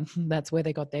got to, that's where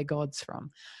they got their gods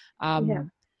from.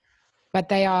 But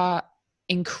they are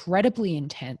incredibly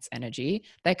intense energy.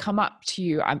 They come up to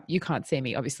you. You can't see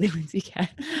me, obviously, Lindsey can.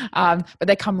 But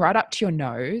they come right up to your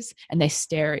nose and they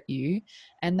stare at you.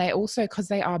 And they also, because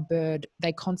they are bird,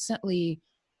 they constantly,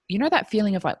 you know, that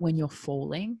feeling of like when you're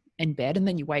falling in bed and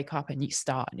then you wake up and you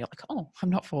start and you're like, oh, I'm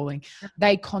not falling.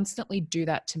 They constantly do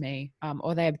that to me,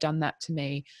 or they have done that to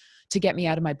me to get me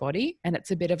out of my body. And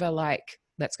it's a bit of a like,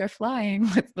 let's go flying,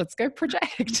 let's go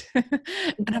project.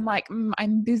 And I'm like,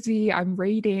 I'm busy, I'm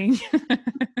reading.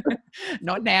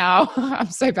 Not now.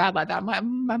 I'm so bad like that. I'm like,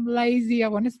 I'm lazy, I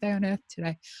want to stay on earth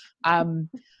today.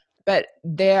 But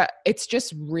it's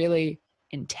just really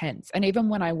intense. And even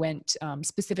when I went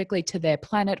specifically to their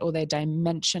planet or their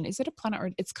dimension, is it a planet,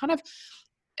 or it's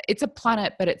a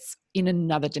planet, but it's in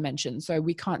another dimension, so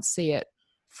we can't see it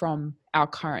from our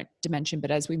current dimension, but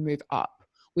as we move up,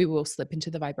 we will slip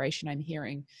into the vibration, I'm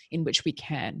hearing, in which we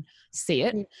can see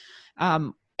it.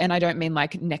 And I don't mean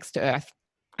like next to Earth.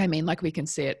 I mean like we can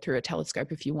see it through a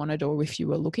telescope if you wanted, or if you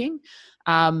were looking.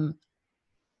 But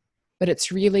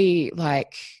it's really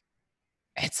like,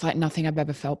 it's like nothing I've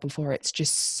ever felt before. It's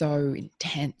just so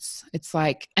intense. It's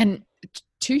like, and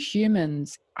to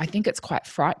humans, I think it's quite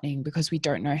frightening because we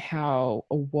don't know how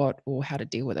or what or how to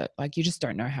deal with it. Like, you just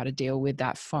don't know how to deal with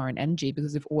that foreign energy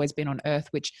because we've always been on Earth,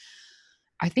 which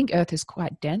I think Earth is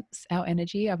quite dense, our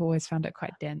energy. I've always found it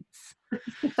quite dense.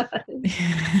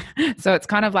 So it's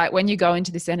kind of like when you go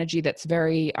into this energy that's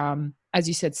very, as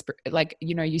you said, like,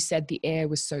 you know, you said the air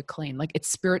was so clean, like it's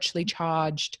spiritually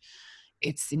charged.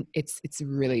 It's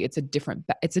a different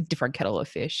kettle of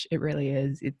fish. It really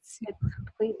is. It's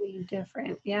completely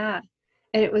different. Yeah.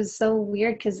 And it was so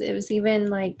weird because it was even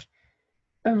like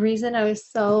a reason I was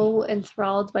so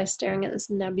enthralled by staring at this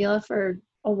nebula for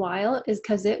a while is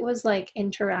because it was like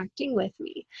interacting with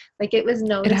me. Like it was it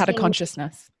had a noticing.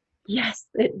 consciousness. Yes,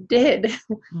 it did.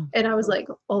 And I was like,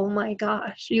 oh my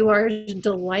gosh, you are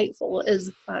delightful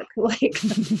as fuck. Like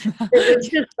it was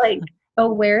just like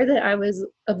aware that I was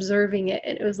observing it,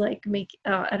 and it was like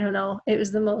I don't know, it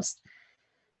was the most,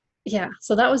 yeah.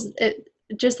 So that was it.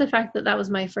 Just the fact that that was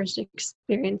my first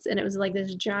experience, and it was like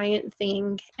this giant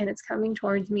thing and it's coming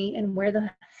towards me, and where the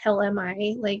hell am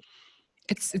I? Like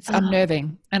it's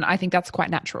unnerving, and I think that's quite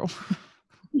natural.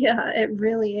 Yeah, it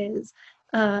really is.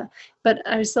 But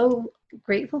I was so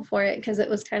grateful for it because it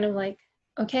was kind of like,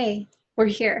 okay, we're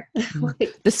here.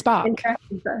 Like, the spark. interact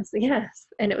with us. Yes.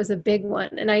 And it was a big one.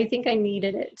 And I think I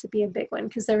needed it to be a big one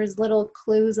because there was little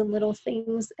clues and little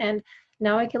things. And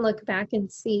now I can look back and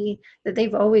see that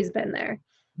they've always been there.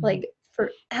 Like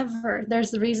forever.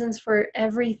 There's the reasons for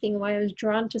everything, why I was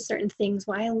drawn to certain things,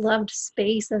 why I loved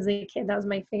space as a kid. That was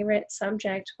my favorite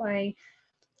subject. Why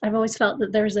I've always felt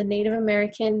that there's a Native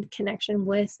American connection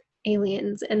with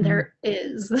aliens, and there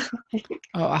is.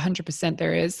 Oh, 100%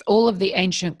 there is. All of the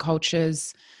ancient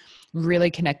cultures really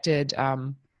connected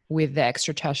with the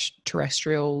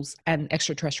extraterrestrials and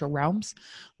extraterrestrial realms.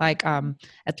 Like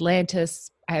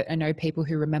Atlantis, I know people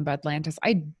who remember Atlantis.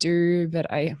 I do,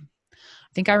 but I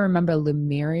think I remember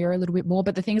Lemuria a little bit more.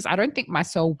 But the thing is, I don't think my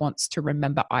soul wants to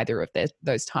remember either of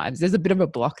those times. There's a bit of a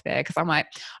block there because I'm like,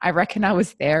 I reckon I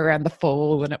was there around the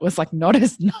fall and it was like not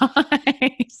as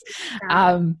nice.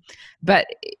 Yeah. But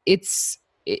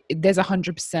there's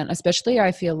 100%, especially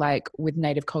I feel like with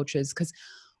Native cultures, because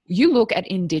you look at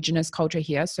Indigenous culture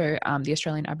here, so the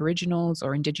Australian Aboriginals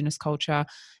or Indigenous culture,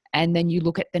 and then you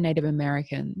look at the Native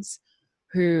Americans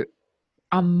who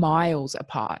are miles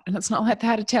apart, and it's not like they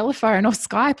had a telephone or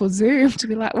Skype or Zoom to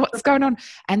be like, what's going on?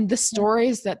 And the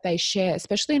stories that they share,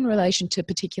 especially in relation to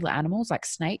particular animals like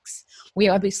snakes. We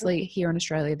obviously here in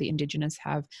Australia, the Indigenous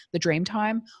have the dream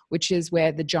time, which is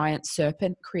where the giant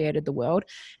serpent created the world.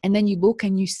 And then you look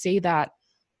and you see that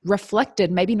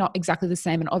reflected, maybe not exactly the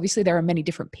same. And obviously there are many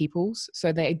different peoples,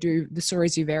 so the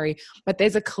stories do vary, but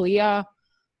there's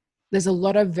a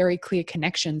lot of very clear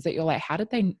connections that you're like, how did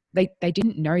they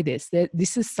didn't know this?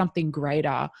 This is something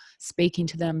greater speaking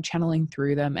to them, channeling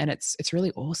through them. And it's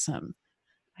really awesome.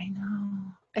 I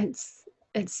know.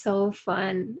 It's so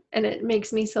fun. And it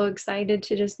makes me so excited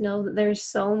to just know that there's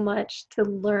so much to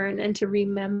learn and to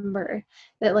remember,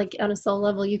 that like on a soul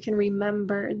level, you can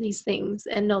remember these things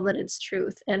and know that it's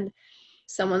truth. And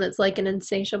someone that's like an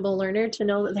insatiable learner, to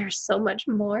know that there's so much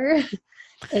more.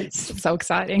 It's so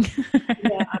exciting.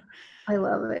 Yeah, I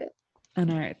love it. I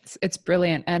know, it's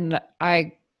brilliant. And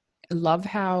I love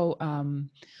how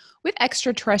with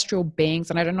extraterrestrial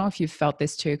beings, and I don't know if you've felt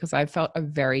this too, because I've felt a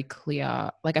very clear,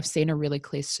 like I've seen a really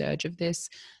clear surge of this,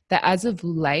 that as of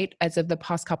the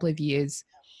past couple of years,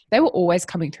 they were always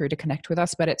coming through to connect with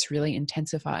us, but it's really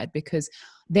intensified because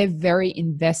they're very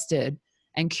invested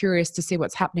and curious to see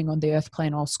what's happening on the earth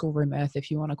plane, or schoolroom earth, if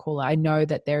you want to call it. I know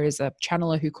that there is a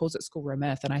channeler who calls it schoolroom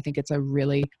earth, and I think it's I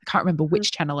can't remember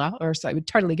which channeler, or so I would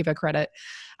totally give her credit.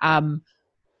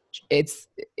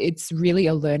 It's really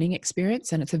a learning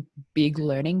experience, and it's a big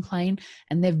learning plane,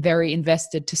 and they're very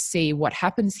invested to see what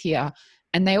happens here.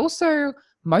 And they also,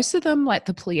 most of them, like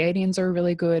the Pleiadians are a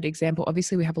really good example.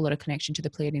 Obviously we have a lot of connection to the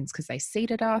Pleiadians because they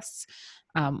seeded us,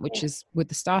 which is with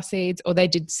the star seeds, or they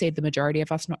did seed the majority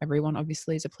of us. Not everyone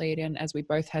obviously is a Pleiadian, as we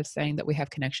both have saying that we have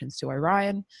connections to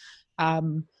Orion.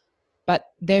 But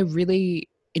they're really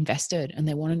invested, and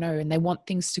they want to know, and they want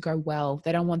things to go well.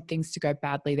 They don't want things to go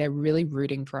badly. They're really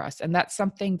rooting for us. And that's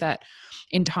something that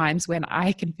in times when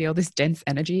I can feel this dense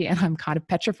energy and I'm kind of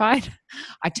petrified,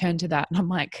 I turn to that and I'm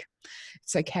like,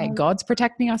 it's okay. God's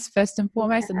protecting us first and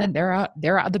foremost. And then there are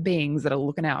other beings that are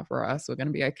looking out for us. We're going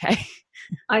to be okay.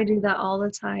 I do that all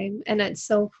the time. And it's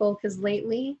so cool because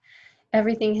lately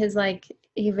everything has like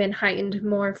even heightened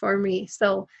more for me.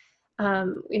 So,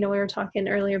 we were talking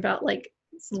earlier about like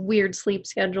weird sleep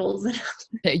schedules.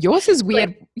 Yours is weird.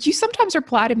 Like, you sometimes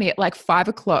reply to me at like 5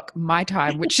 o'clock my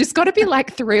time, which has got to be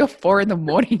like 3 or 4 in the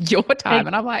morning your time.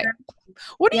 And I'm like,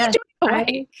 what are you doing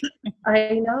awake?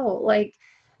 I know. Like,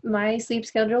 my sleep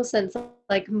schedule since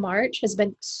like March has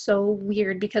been so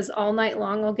weird because all night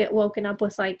long I'll get woken up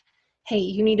with like, hey,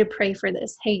 you need to pray for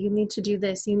this. Hey, you need to do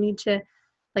this. You need to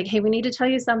like, hey, we need to tell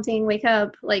you something. Wake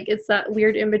up. Like it's that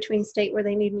weird in between state where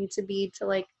they need me to be to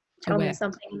like tell me Aware.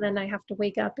 something, and then I have to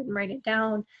wake up and write it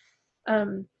down.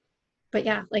 Um, but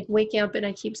yeah, like waking up and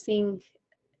I keep seeing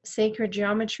sacred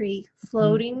geometry Mm.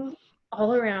 floating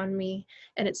all around me,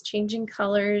 and it's changing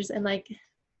colors and like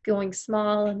going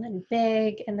small and then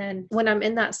big. And then when I'm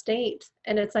in that state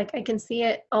and it's like I can see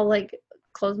it, I'll like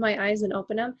close my eyes and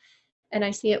open them, and I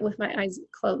see it with my eyes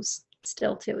closed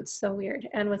still too. It's so weird.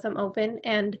 And with them open,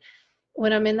 and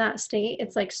when I'm in that state,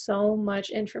 it's like so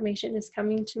much information is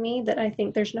coming to me that I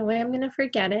think there's no way I'm going to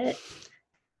forget it.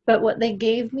 But what they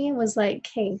gave me was like,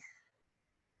 hey,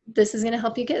 this is going to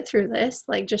help you get through this,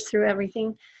 like just through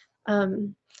everything.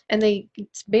 And they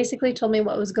basically told me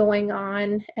what was going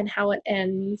on and how it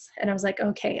ends. And I was like,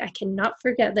 okay, I cannot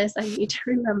forget this. I need to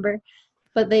remember.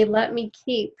 But they let me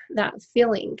keep that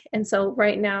feeling. And so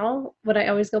right now, what I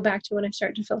always go back to when I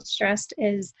start to feel stressed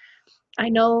is I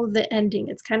know the ending.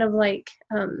 It's kind of like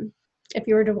if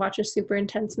you were to watch a super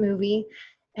intense movie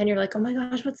and you're like, oh my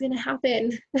gosh, what's going to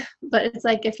happen? But it's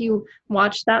like if you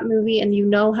watch that movie and you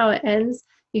know how it ends,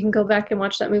 you can go back and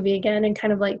watch that movie again and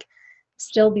kind of like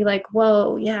still be like,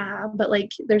 whoa, yeah. But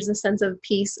like there's a sense of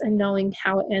peace and knowing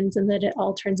how it ends and that it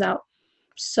all turns out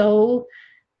so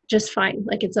just fine.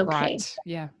 Like it's okay. Bright.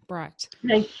 Yeah, bright.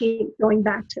 And I keep going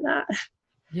back to that.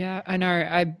 Yeah, I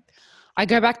know. I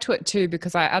go back to it too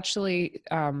because I actually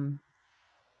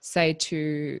say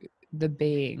to the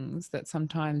beings that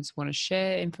sometimes want to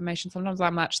share information. Sometimes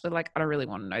I'm actually like, I don't really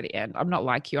want to know the end. I'm not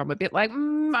like you. I'm a bit like,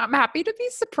 I'm happy to be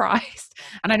surprised.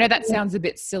 And I know that sounds a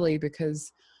bit silly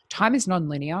because time is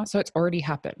non-linear, so it's already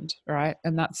happened, right?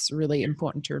 And that's really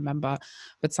important to remember.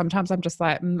 But sometimes I'm just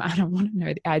like, I don't want to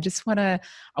know. I just want to,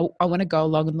 I want to go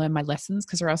along and learn my lessons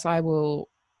because or else I will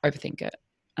overthink it.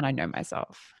 And I know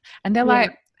myself. And they're Yeah.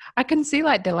 like, I can see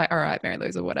like they're like, all right, Mary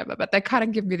Louise or whatever, but they kind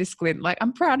of give me this glint, like,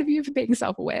 I'm proud of you for being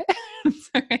self-aware.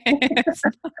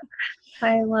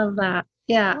 I love that.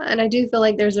 Yeah. And I do feel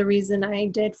like there's a reason I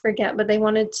did forget, but they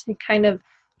wanted to kind of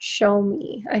show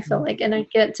me, I feel like, and I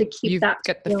get to keep You that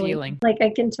get the feeling. feeling. Like I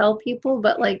can tell people,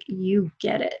 but like you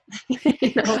get it.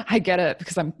 You know? I get it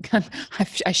because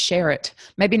I share it.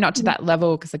 Maybe not to that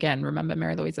level because again, remember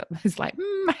Mary Louise is like,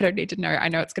 I don't need to know. I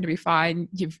know it's going to be fine.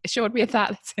 You've assured me of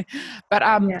that. But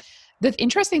Yeah. the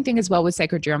interesting thing as well with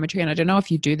sacred geometry, and I don't know if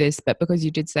you do this, but because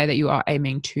you did say that you are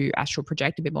aiming to astral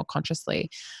project a bit more consciously,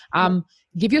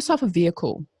 give yourself a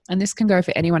vehicle. And this can go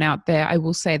for anyone out there. I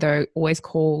will say though, always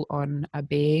call on a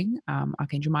being.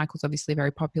 Archangel Michael's obviously a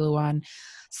very popular one.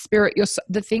 Spirit,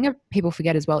 the thing that people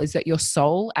forget as well is that your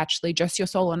soul, actually just your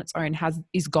soul on its own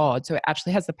is God. So it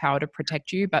actually has the power to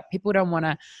protect you, but people don't want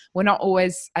to, we're not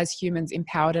always as humans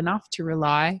empowered enough to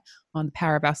rely on the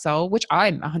power of our soul, which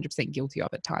I'm 100% guilty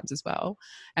of at times as well.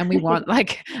 And we want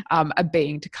like a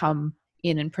being to come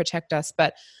in and protect us.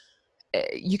 But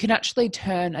you can actually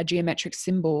turn a geometric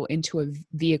symbol into a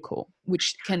vehicle,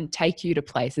 which can take you to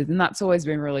places. And that's always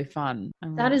been really fun.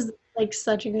 That is like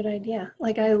such a good idea.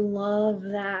 Like I love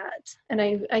that. And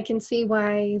I can see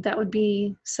why that would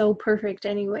be so perfect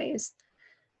anyways.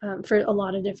 For a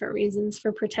lot of different reasons,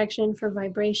 for protection, for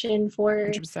vibration, for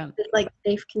 100%. like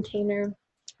safe container,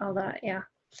 all that. Yeah.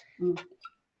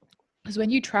 Because when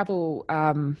you travel,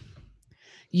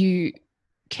 you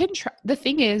can, the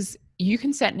thing is, you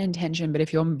can set an intention, but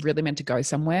if you're really meant to go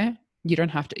somewhere, you don't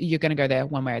have to, you're going to go there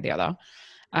one way or the other.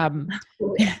 Oh,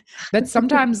 yeah. But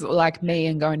sometimes like me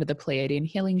and going to the Pleiadian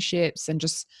healing ships and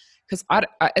just because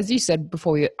as you said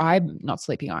before, I'm not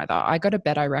sleeping either. I go to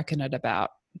bed, I reckon at about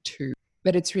 2,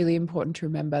 but it's really important to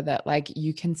remember that like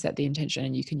you can set the intention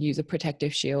and you can use a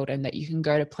protective shield and that you can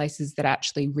go to places that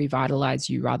actually revitalize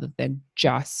you rather than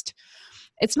just,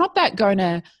 it's not that going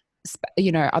to,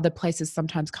 other places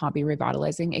sometimes can't be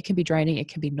revitalizing. It can be draining. It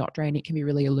can be not draining. It can be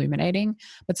really illuminating.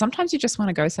 But sometimes you just want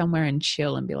to go somewhere and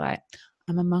chill and be like,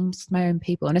 I'm amongst my own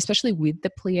people. And especially with the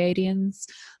Pleiadians,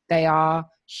 they are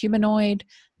humanoid.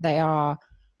 They are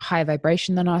higher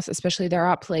vibration than us. Especially there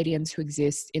are Pleiadians who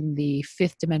exist in the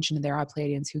 5th dimension and there are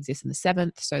Pleiadians who exist in the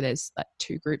 7th. So there's like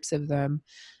 2 groups of them.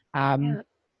 Yeah.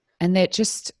 And they're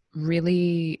just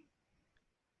really,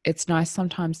 it's nice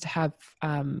sometimes to have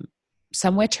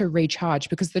somewhere to recharge,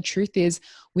 because the truth is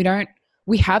we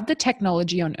have the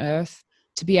technology on Earth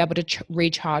to be able to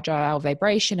recharge our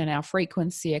vibration and our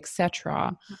frequency,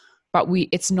 etc. But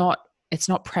it's not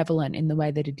prevalent in the way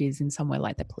that it is in somewhere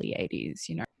like the Pleiades,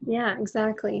 Yeah,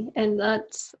 exactly. And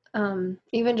that's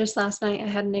even just last night I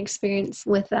had an experience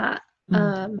with that.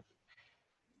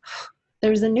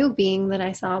 There's a new being that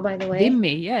I saw, by the way.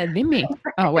 Dimmi, yeah, dimmi.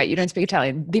 Oh, wait, you don't speak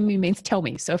Italian. Dimmi means tell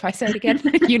me. So if I say it again,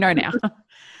 you know now.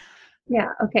 Yeah.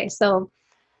 Okay. So,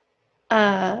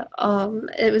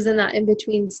 it was in that in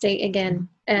between state again,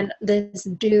 and this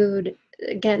dude,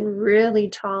 again, really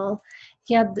tall.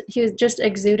 He was just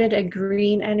exuded a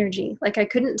green energy. Like I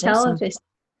couldn't tell Awesome.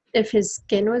 if his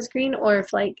skin was green or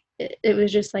if like it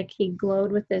was just like he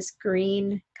glowed with this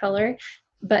green color,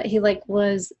 but he like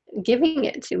was giving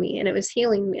it to me and it was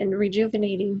healing and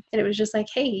rejuvenating, and it was just like,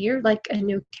 hey, you're like a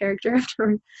new character.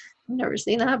 I've never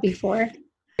seen that before.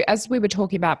 As we were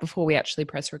talking about before we actually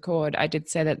press record, I did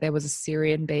say that there was a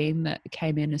Syrian being that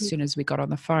came in as soon as we got on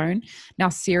the phone. Now,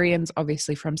 Syrians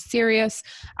obviously from Sirius.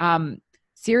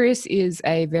 Sirius is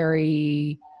a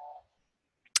very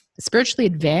spiritually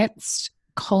advanced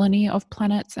colony of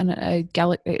planets and a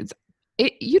galaxy.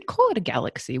 You'd call it a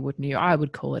galaxy, wouldn't you? I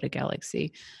would call it a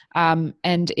galaxy. And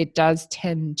it does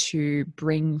tend to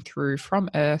bring through from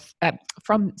Earth,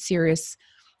 from Sirius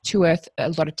to Earth, a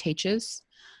lot of teachers.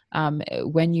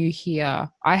 When you hear,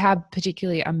 I have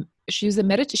particularly, she was a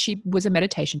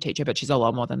meditation teacher, but she's a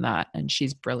lot more than that, and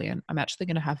she's brilliant. I'm actually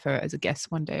going to have her as a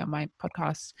guest one day on my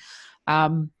podcast,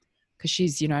 because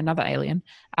she's, another alien.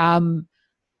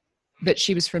 But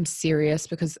she was from Sirius,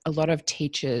 because a lot of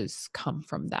teachers come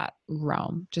from that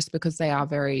realm, just because they are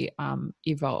very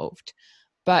evolved.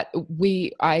 But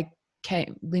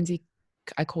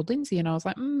I called Lindsey and I was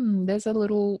like, there's a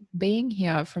little being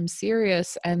here from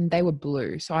Sirius, and they were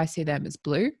blue. So I see them as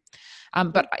blue.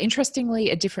 But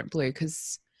interestingly, a different blue,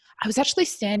 because I was actually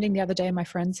standing the other day in my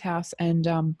friend's house, and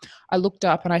I looked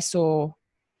up and I saw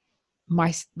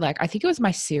I think it was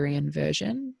my Syrian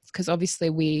version, because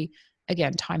obviously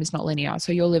again, time is not linear.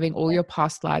 So you're living all your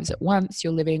past lives at once.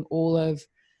 You're living all of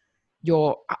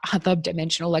your other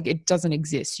dimensional, like it doesn't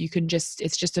exist.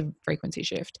 It's just a frequency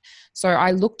shift. So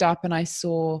I looked up and I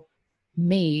saw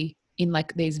me in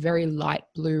like these very light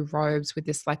blue robes with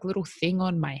this like little thing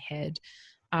on my head.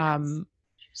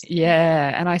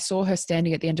 Yeah. And I saw her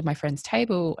standing at the end of my friend's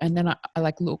table, and then I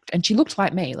like looked, and she looked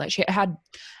like me. Like she had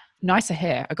nicer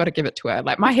hair. I got to give it to her.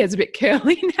 Like my hair's a bit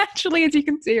curly naturally, as you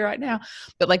can see right now,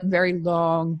 but like very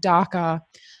long, darker.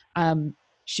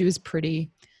 She was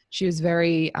pretty. She was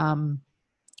very,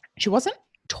 she wasn't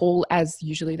tall as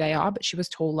usually they are, but she was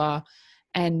taller,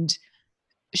 and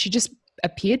she just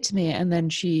appeared to me. And then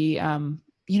she,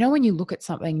 when you look at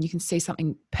something, you can see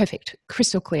something perfect,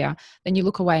 crystal clear, then you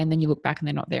look away and then you look back and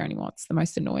they're not there anymore. It's the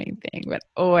most annoying thing, but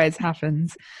always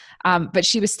happens. But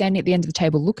she was standing at the end of the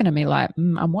table looking at me like,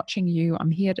 I'm watching you.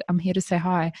 I'm here to say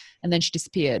hi. And then she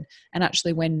disappeared. And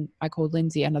actually when I called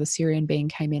Lindsey, another Syrian being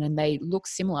came in, and they look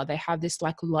similar. They have this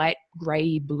like light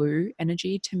gray blue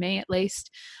energy, to me at least.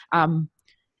 And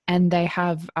they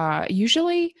have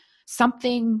usually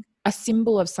a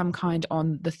symbol of some kind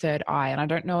on the third eye. And I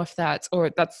don't know if that's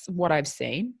what I've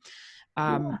seen.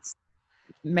 Yes.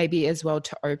 Maybe as well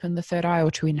to open the third eye or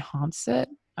to enhance it.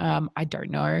 I don't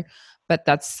know. But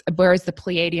whereas the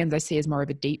Pleiadians I see as more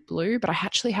of a deep blue, but I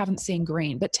actually haven't seen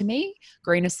green. But to me,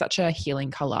 green is such a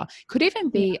healing color. Could even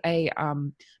be a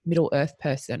Middle Earth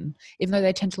person, even though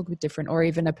they tend to look a bit different, or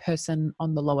even a person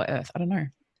on the lower Earth. I don't know.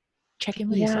 Check in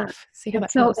with yourself. See how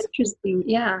that feels. So interesting.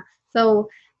 Yeah. So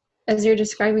as you're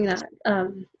describing that,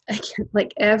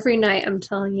 like every night, I'm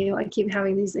telling you, I keep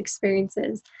having these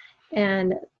experiences.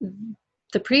 And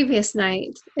the previous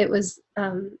night, it was,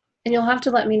 and you'll have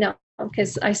to let me know,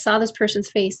 because I saw this person's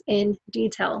face in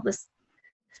detail.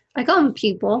 I call them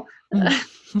people. I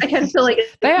kind of feel like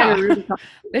they are.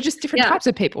 They're just different types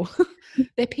of people.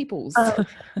 They're peoples.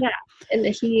 Yeah, and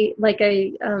he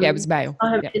it was male.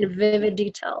 Saw him in vivid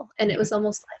detail, and it was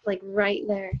almost like right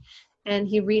there. And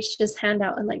he reached his hand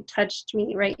out and like touched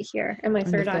me right here in my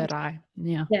third eye.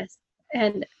 Yeah. Yes.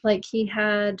 And like he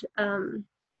had,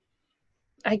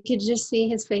 I could just see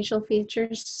his facial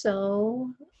features so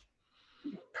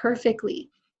perfectly,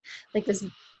 like this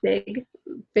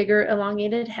bigger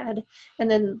elongated head, and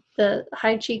then the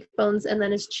high cheekbones, and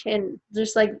then his chin.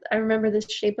 Just like, I remember the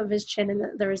shape of his chin,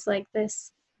 and there was like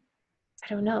this,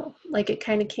 I don't know, like it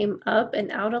kind of came up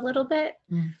and out a little bit.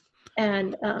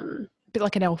 And a bit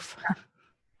like an elf.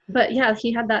 But yeah,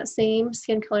 he had that same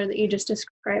skin color that you just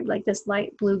described, like this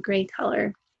light blue gray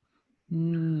color.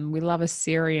 We love a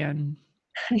Syrian.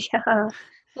 Yeah,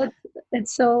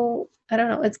 it's so, I don't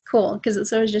know, it's cool, because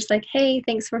it's always just like, hey,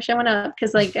 thanks for showing up,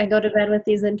 because like I go to bed with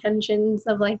these intentions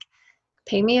of like,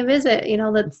 pay me a visit,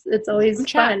 it's always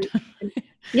fun.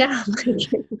 Yeah,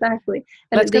 exactly.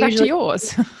 And let's go back to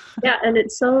yours. Yeah, and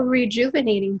it's so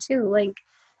rejuvenating too,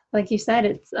 like you said,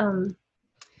 it's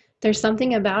there's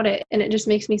something about it, and it just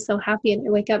makes me so happy, and I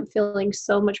wake up feeling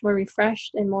so much more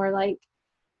refreshed and more like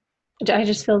I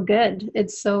just feel good.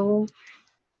 It's so,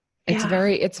 It's yeah.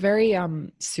 very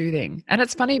soothing. And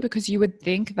it's funny because you would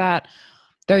think that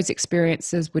those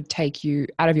experiences would take you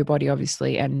out of your body,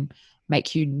 obviously, and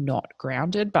make you not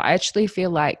grounded. But I actually feel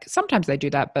like sometimes they do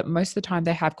that, but most of the time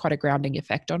they have quite a grounding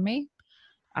effect on me.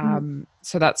 Mm.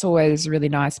 So that's always really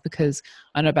nice because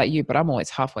I don't know about you, but I'm always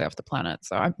halfway off the planet.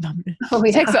 So Oh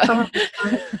it takes yeah.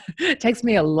 it takes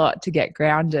me a lot to get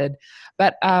grounded.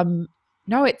 But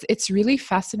no, it's really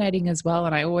fascinating as well.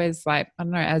 And I always like, I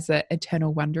don't know, as an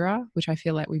eternal wanderer, which I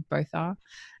feel like we both are,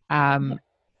 um,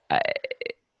 I,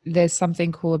 there's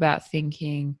something cool about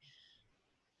thinking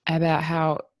about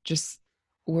how just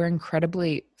we're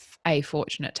incredibly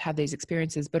fortunate to have these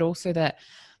experiences, but also that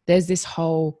there's this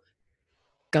whole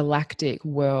galactic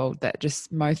world that just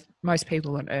most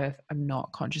people on earth are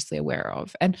not consciously aware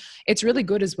of. And it's really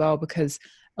good as well because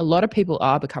a lot of people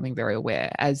are becoming very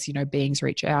aware as, you know, beings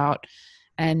reach out.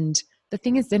 And the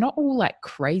thing is, they're not all like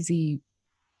crazy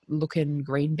looking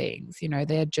green beings, you know,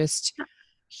 they're just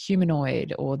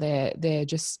humanoid, or they're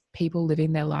just people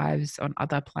living their lives on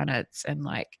other planets. And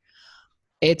like,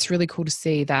 it's really cool to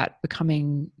see that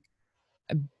becoming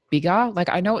bigger. Like,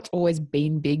 I know it's always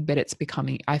been big, but it's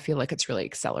becoming, I feel like it's really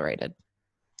accelerated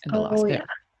in the Oh last bit. yeah.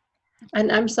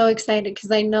 And I'm so excited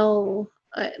because I know,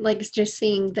 like, just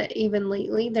seeing that even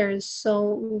lately, there is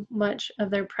so much of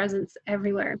their presence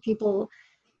everywhere. People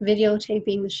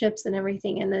videotaping the ships and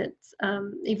everything, and it's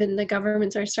even the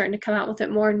governments are starting to come out with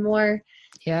it more and more.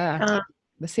 Yeah. Um,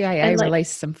 The CIA and like,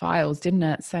 released some files, didn't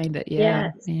it? Saying that,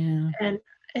 yeah, yes, yeah. and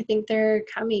I think they're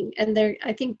coming, and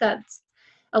I think that's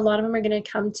a lot of them are going to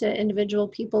come to individual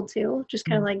people too, just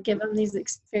kind of Mm. like give them these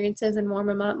experiences and warm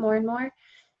them up more and more.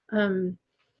 Um,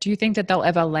 Do you think that they'll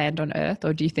ever land on Earth,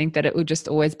 or do you think that it will just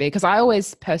always be? Because I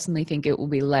always personally think it will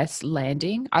be less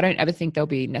landing. I don't ever think there'll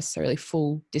be necessarily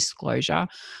full disclosure,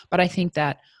 but I think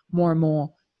that more and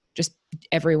more, just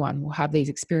everyone will have these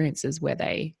experiences where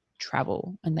they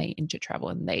travel and they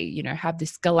intertravel and they, you know, have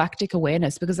this galactic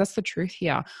awareness, because that's the truth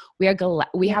here. We are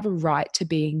we yeah. have a right to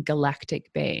being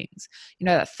galactic beings. You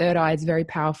know, that third eye is very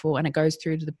powerful and it goes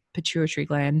through to the pituitary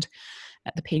gland,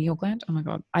 at the pineal gland. Oh my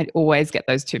God. I always get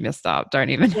those two messed up.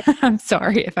 Don't even, Yeah. I'm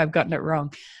sorry if I've gotten it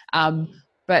wrong.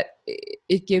 But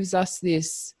it gives us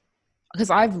this,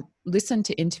 because I've listened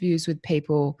to interviews with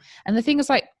people, and the thing is,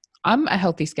 like, I'm a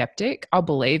healthy skeptic. I'll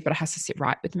believe, but it has to sit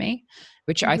right with me,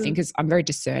 which I Mhm. think is, I'm very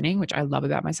discerning, which I love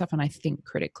about myself. And I think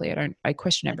critically. I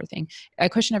question everything. I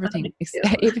question everything.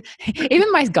 Yeah.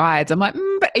 Even my guides, I'm like,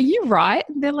 but are you right?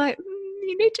 And they're like,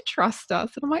 you need to trust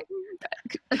us. And I'm like,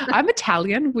 I'm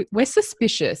Italian. We're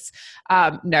suspicious.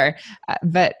 No,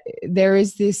 but there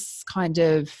is this kind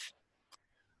of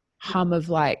hum of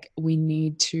like, we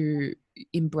need to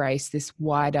embrace this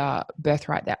wider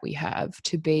birthright that we have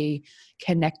to be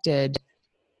connected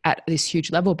at this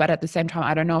huge level. But at the same time,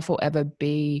 I don't know if it'll ever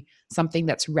be something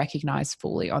that's recognized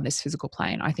fully on this physical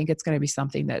plane. I think it's going to be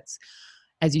something that's,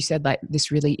 as you said, like this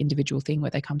really individual thing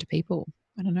where they come to people.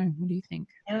 I don't know. What do you think?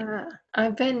 Yeah.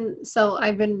 I've been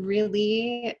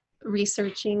really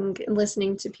researching and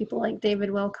listening to people like David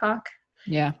Wilcock.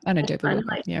 Yeah, I know David And Wilcock.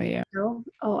 like, Yeah, yeah.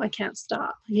 oh, I can't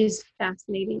stop. He's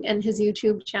fascinating. And his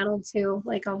YouTube channel too,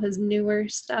 like all his newer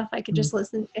stuff. I could Mm. just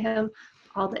listen to him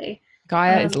all day.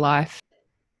 Gaia is Um, life.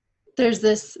 there's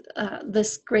this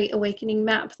great awakening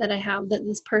map that I have that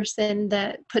this person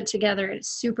that put together. It's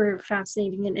super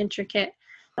fascinating and intricate.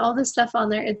 All this stuff on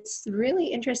there, it's really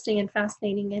interesting and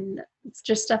fascinating, and it's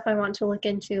just stuff I want to look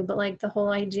into. But like the whole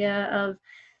idea of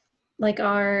like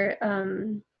our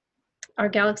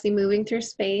galaxy moving through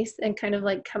space and kind of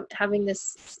like having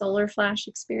this solar flash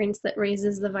experience that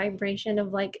raises the vibration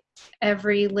of like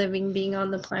every living being on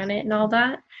the planet and all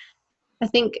that. I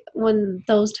think when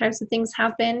those types of things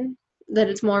happen, that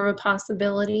it's more of a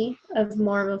possibility of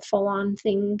more of a full-on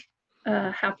thing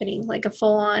happening, like a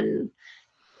full-on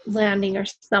landing or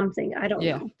something. I don't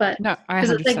Yeah. know, but No, I because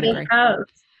it's like 100% agree.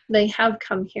 they have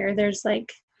come here. There's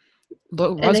like, and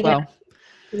again, Roswell,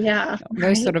 yeah,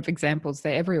 those sort right. of examples,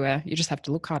 they're everywhere. You just have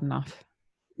to look hard enough.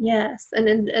 Yes, and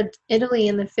in Italy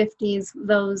in the 50s,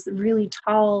 those really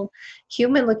tall,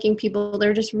 human-looking people,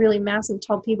 they're just really massive,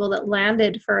 tall people that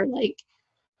landed for like,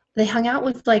 they hung out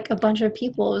with like a bunch of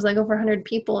people. It was like over 100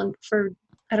 people, and for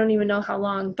I don't even know how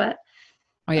long, but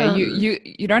Oh yeah, um,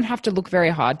 you don't have to look very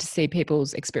hard to see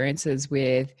people's experiences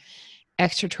with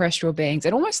extraterrestrial beings,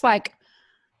 and almost like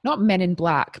not Men in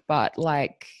Black, but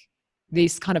like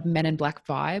this kind of Men in Black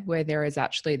vibe where there is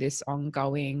actually this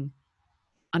ongoing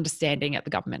understanding at the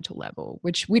governmental level,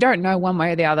 which we don't know one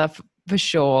way or the other for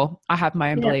sure. I have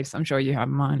my own yeah. beliefs. I'm sure you have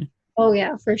mine. Oh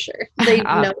yeah, for sure. They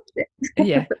um, know it.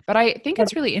 yeah, but I think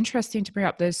it's really interesting to bring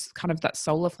up those kind of that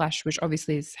solar flash, which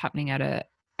obviously is happening at a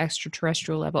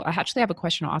extraterrestrial level. I actually have a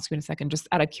question I'll ask you in a second, just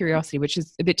out of curiosity, which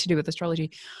is a bit to do with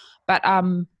astrology. But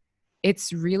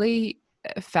it's really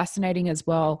fascinating as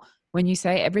well when you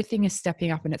say everything is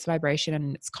stepping up in its vibration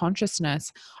and its consciousness.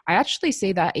 I actually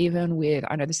see that even with,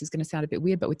 I know this is going to sound a bit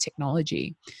weird, but with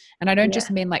technology. And I don't Yeah.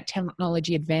 just mean like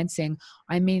technology advancing,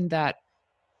 I mean that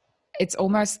it's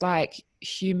almost like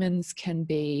humans can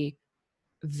be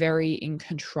very in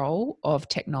control of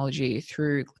technology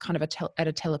through kind of at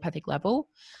a telepathic level.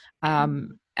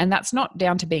 And that's not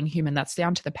down to being human, that's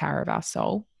down to the power of our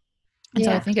soul. And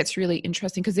so I think Yes. it's really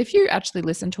interesting because if you actually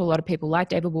listen to a lot of people like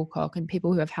David Woolcock and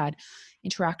people who have had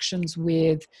interactions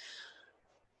with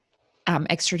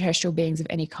extraterrestrial beings of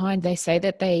any kind, they say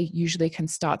that they usually can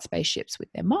start spaceships with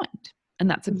their mind. And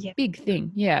that's a Yeah. big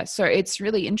thing. Yeah. So it's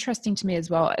really interesting to me as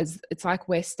well, as it's like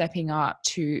we're stepping up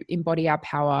to embody our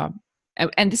power.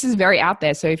 And this is very out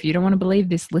there. So if you don't want to believe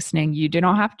this listening, you do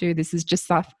not have to. This is just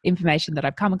stuff, information that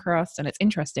I've come across and it's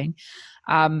interesting.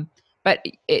 But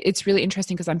it's really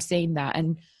interesting because I'm seeing that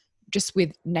and just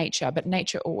with nature, but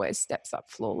nature always steps up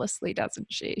flawlessly, doesn't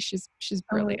she? She's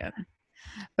Oh, brilliant.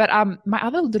 But my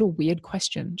other little weird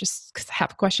question, just because I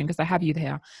have a question, because I have you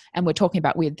there, and we're talking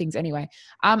about weird things anyway.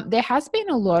 There has been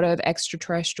a lot of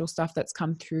extraterrestrial stuff that's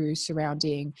come through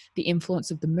surrounding the influence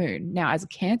of the moon. Now, as a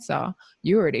Cancer,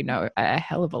 you already know a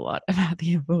hell of a lot about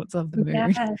the influence of the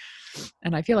moon, yeah.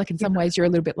 and I feel like in some ways you're a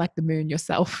little bit like the moon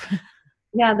yourself.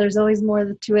 Yeah, there's always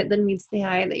more to it than meets the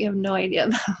eye that you have no idea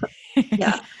about.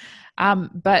 Yeah.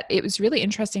 But it was really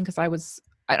interesting because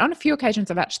on a few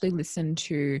occasions I've actually listened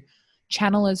to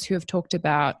channelers who have talked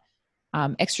about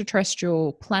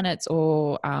extraterrestrial planets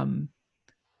or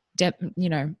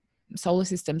solar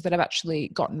systems that have actually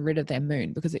gotten rid of their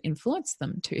moon because it influenced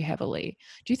them too heavily.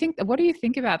 What do you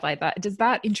think about like that? Does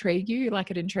that intrigue you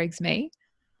like it intrigues me?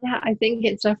 Yeah, I think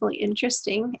it's definitely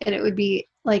interesting. And it would be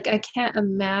like, I can't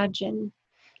imagine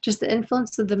just the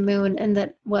influence of the moon and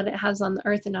that what it has on the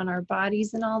earth and on our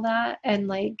bodies and all that. And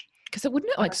like Because it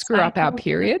wouldn't like our screw up our cycles.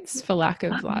 periods for lack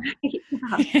of like Yeah.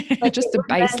 Like it just a would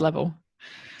base then, level.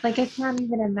 like I can't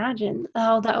even imagine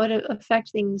how that would affect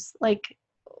things. Like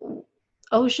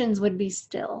oceans would be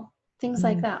still, things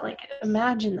like Mm. that. Like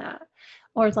imagine that.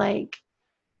 Or like,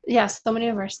 yeah, so many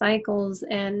of our cycles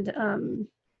and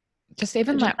Just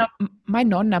even just like my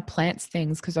nonna plants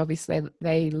things because obviously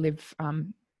they live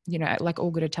like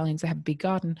all good Italians, they have a big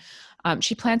garden.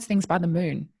 She plants things by the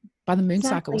moon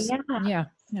exactly, cycles. yeah. Yeah,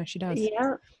 no, she does.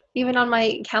 Yeah. Even on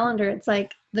my calendar, it's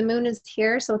like the moon is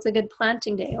here, so it's a good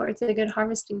planting day or it's a good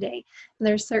harvesting day. And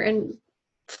there's certain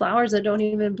flowers that don't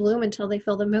even bloom until they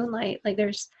feel the moonlight. Like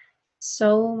there's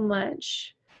so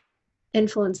much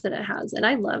influence that it has. And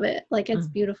I love it. Like it's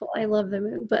Mm. beautiful. I love the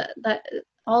moon, but that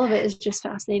all of it is just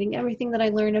fascinating. Everything that I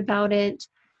learn about it,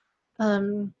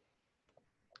 um,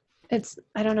 it's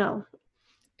I don't know.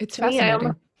 It's To me, I fascinating.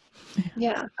 almost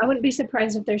yeah, I wouldn't be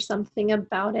surprised if there's something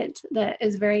about it that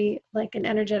is very like an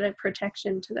energetic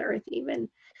protection to the earth, even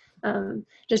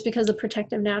just because of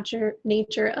protective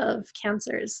nature of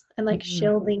cancers and like Mm.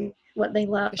 shielding what they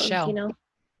love, The you shell. know?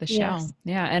 The Yes. shell.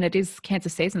 Yeah, and it is Cancer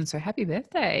season, so happy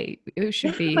birthday. It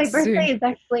should Yeah, be my birthday soon. is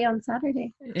actually on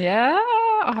Saturday. Yeah,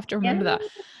 I'll have to Yeah. remember that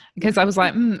because I was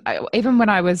like, even when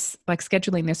I was like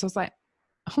scheduling this, I was like,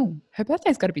 oh, her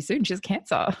birthday's got to be soon. She's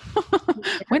Cancer.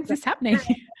 When's this happening?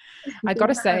 I got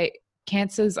to Yeah. say,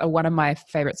 Cancers are one of my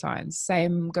favorite signs.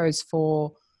 Same goes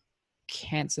for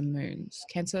Cancer moons,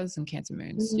 Cancers and Cancer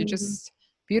moons. You're Mm, just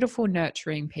beautiful,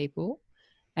 nurturing people.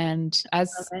 And love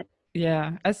as it.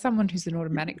 yeah, as someone who's an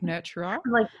automatic nurturer,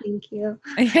 I'm like, thank you.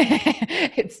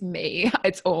 it's me.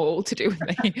 It's all to do with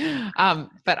me.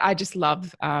 But I just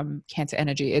love Cancer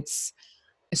energy. It's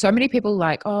so many people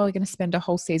like, oh, you're going to spend a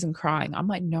whole season crying. I'm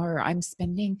like, no, I'm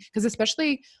spending because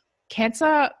especially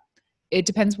Cancer, it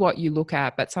depends what you look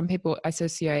at, but some people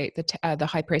associate the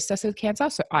high priestess with Cancer,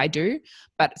 so I do.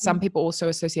 But some Mm, people also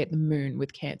associate the moon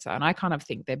with Cancer, and I kind of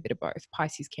think they're a bit of both.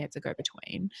 Pisces, Cancer go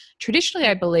between. Traditionally,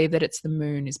 I believe that it's the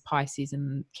moon is Pisces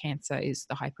and Cancer is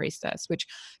the high priestess, which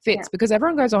yeah. fits because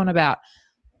everyone goes on about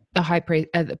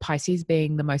the Pisces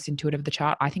being the most intuitive of the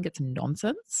chart. I think it's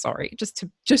nonsense. Sorry, just to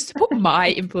put my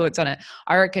influence on it.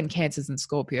 I reckon Cancers and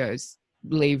Scorpios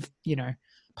leave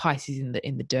Pisces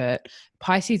in the dirt.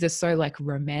 Pisces are so like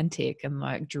romantic and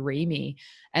like dreamy,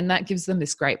 and that gives them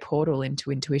this great portal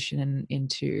into intuition and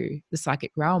into the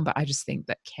psychic realm. But I just think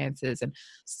that Cancers and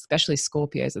especially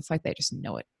Scorpios, it's like they just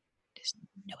know it. Just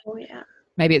know it. Oh, yeah.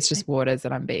 Maybe it's just waters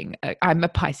that I'm a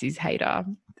Pisces hater.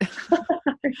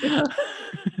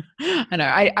 I know.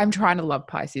 I'm trying to love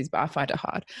Pisces, but I find it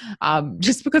hard.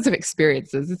 Just because of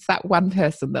experiences. It's that one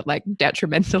person that like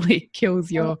detrimentally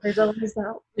kills your There's always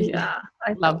that. Yeah,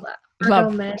 I feel love. that. Virgo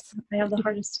Love. men, I have the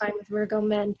hardest time with Virgo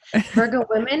men. Virgo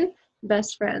women,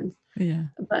 best friends. Yeah.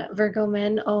 But Virgo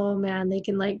men, oh man, they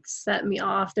can like set me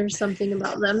off. There's something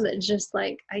about them that just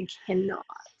like I cannot.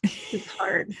 It's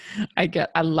hard.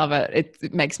 I love it.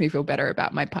 It makes me feel better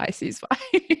about my Pisces.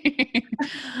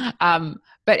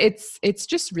 But it's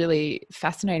just really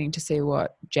fascinating to see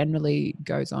what generally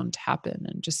goes on to happen.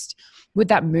 And just with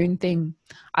that moon thing,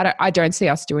 I don't see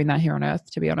us doing that here on Earth,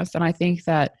 to be honest. And I think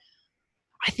that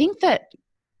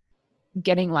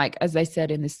getting, like, as they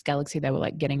said in this galaxy, they were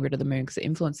like getting rid of the moon because it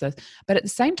influenced us. But at the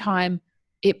same time,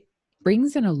 it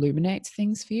brings and illuminates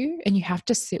things for you, and you have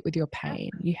to sit with your pain.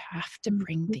 You have to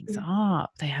bring things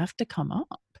up. They have to come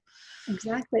up.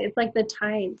 Exactly. It's like the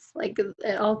tides, like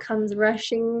it all comes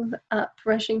rushing up,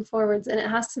 rushing forwards, and it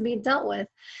has to be dealt with.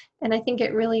 And I think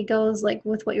it really goes like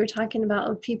with what you're talking about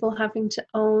of people having to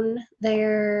own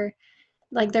their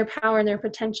power and their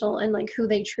potential and like who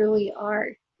they truly are.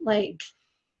 Like,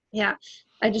 yeah,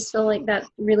 I just feel like that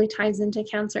really ties into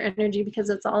Cancer energy because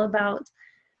it's all about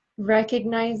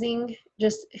recognizing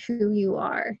just who you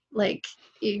are. Like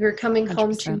you're coming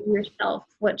home 100%. to yourself,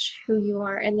 who you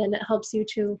are, and then it helps you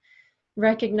to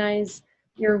recognize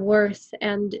your worth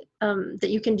and that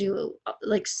you can do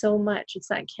like so much. It's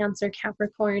that Cancer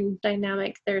Capricorn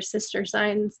dynamic. They're sister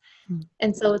signs.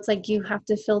 And so it's like you have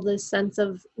to feel this sense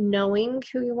of knowing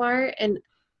who you are and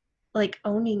like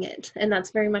owning it. And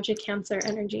that's very much a Cancer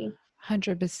energy.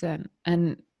 100%.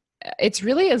 And it's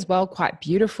really as well quite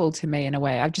beautiful to me in a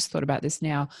way. I've just thought about this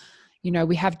now. You know,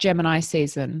 we have Gemini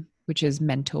season, which is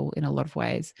mental in a lot of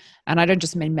ways. And I don't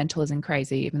just mean mental as in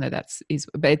crazy, even though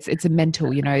but it's a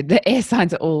mental, you know, the air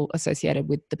signs are all associated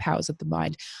with the powers of the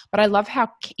mind. But I love how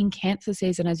in Cancer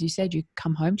season, as you said, you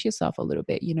come home to yourself a little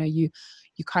bit. You know, you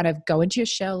kind of go into your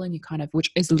shell and you kind of,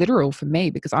 which is literal for me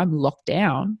because I'm locked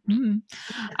down.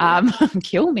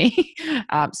 Kill me.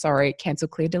 Sorry, cancel,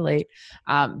 clear, delete.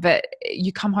 But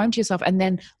you come home to yourself, and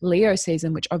then Leo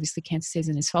season, which obviously Cancer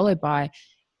season is followed by,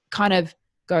 kind of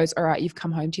goes, all right, you've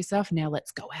come home to yourself. Now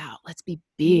let's go out. Let's be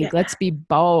big. Let's be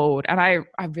bold. And I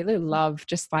really love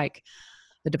just like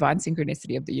the divine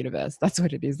synchronicity of the universe. That's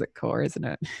what it is at core, isn't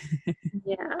it?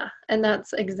 Yeah. And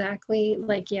that's exactly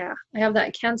like, yeah, I have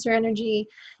that Cancer energy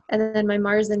and then my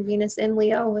Mars and Venus in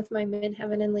Leo with my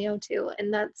midheaven in Leo too.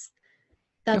 And that's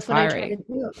what I try to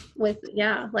do with,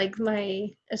 like my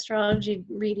astrology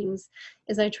readings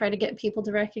is I try to get people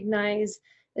to recognize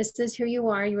this is who you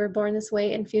are. You were born this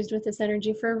way, infused with this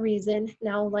energy for a reason.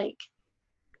 Now, like,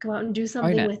 go out and do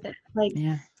something with it. Like,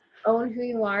 own who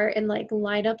you are and like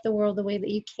light up the world the way that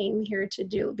you came here to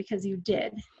do, because you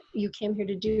did. You came here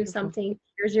to do something.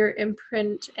 Here's your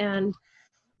imprint and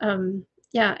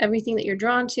everything that you're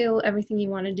drawn to, everything you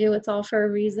want to do. It's all for a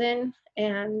reason,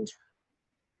 and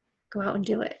go out and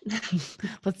do it.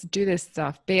 Let's do this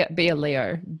stuff. Be a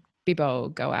Leo. Be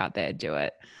bold. Go out there. Do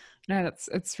it. No,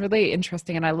 it's really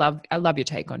interesting, and I love your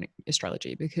take on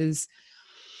astrology because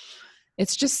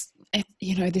it's just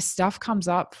you know, this stuff comes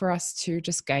up for us to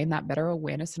just gain that better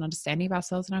awareness and understanding of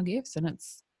ourselves and our gifts, and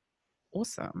it's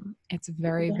awesome. It's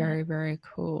very, very, very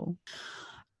cool.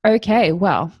 Okay,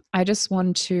 well, I just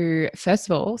want to first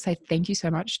of all say thank you so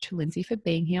much to Lindsey for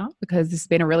being here, because this has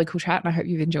been a really cool chat, and I hope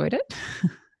you've enjoyed it.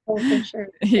 Oh, for sure.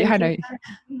 Yeah, I know.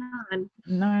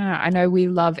 No, I know we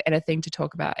love anything to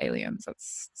talk about aliens.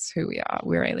 That's who we are.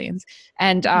 We're aliens.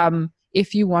 And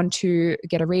if you want to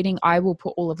get a reading, I will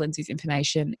put all of Lindsey's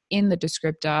information in the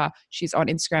descriptor. She's on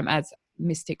Instagram as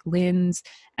Mystic Linz,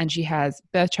 and she has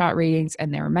birth chart readings,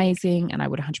 and they're amazing. And I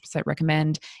would 100%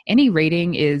 recommend. Any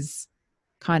reading is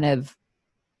kind of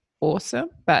awesome,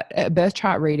 but a birth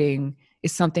chart reading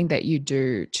is something that you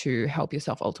do to help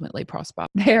yourself ultimately prosper.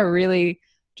 They are really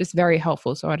just very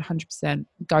helpful. So I'd 100%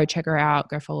 go check her out,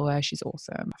 go follow her. She's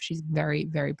awesome. She's very,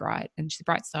 very bright, and she's a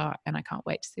bright star, and I can't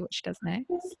wait to see what she does next.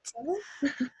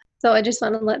 So I just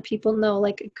want to let people know,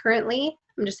 like currently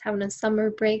I'm just having a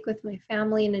summer break with my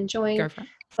family and enjoying. Go for it.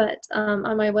 But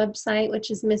on my website,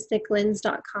 which is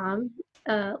mysticlinz.com,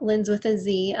 Linz with a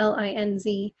Z, Linz,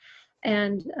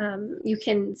 and you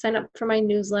can sign up for my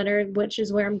newsletter, which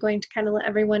is where I'm going to kind of let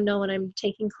everyone know when I'm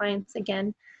taking clients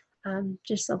again.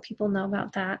 Just so people know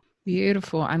about that.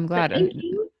 Beautiful. I'm glad. Thank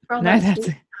you for all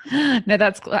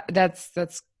that's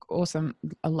awesome.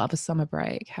 I love a summer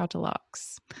break. How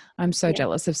deluxe. I'm so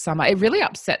jealous of summer. It really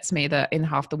upsets me that in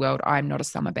half the world I'm not a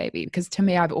summer baby, because to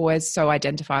me I've always so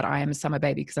identified I am a summer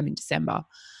baby because I'm in December.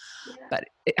 Yeah. But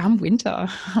I'm winter.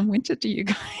 I'm winter to you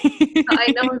I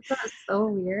guys. know, it's so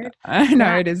weird. I know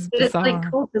Yeah. it is But it's like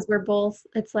bizarre. cool because we're both,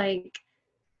 it's like,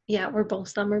 yeah, we're both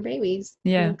summer babies.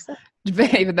 I'm Yeah. excited for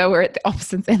But it. even though we're at the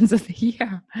opposite ends of the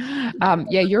year.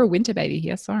 Yeah, you're a winter baby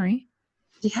here. Sorry.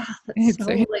 Yeah, that's It's so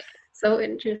so like so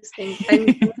interesting. I'm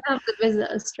gonna have to visit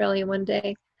Australia one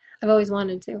day. I've always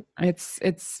wanted to. it's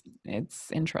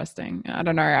interesting. I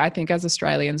don't know. I think as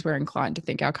Australians we're inclined to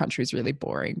think our country is really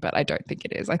boring, but I don't think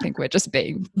it is. I think we're just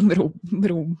being little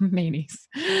meanies.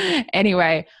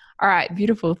 Anyway, all right,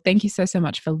 beautiful. Thank you so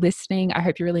much for listening. I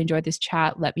hope you really enjoyed this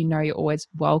chat. Let me know. You're always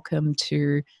welcome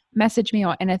to message me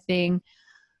or anything.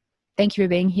 Thank you for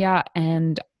being here,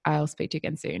 and I'll speak to you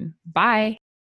again soon. Bye.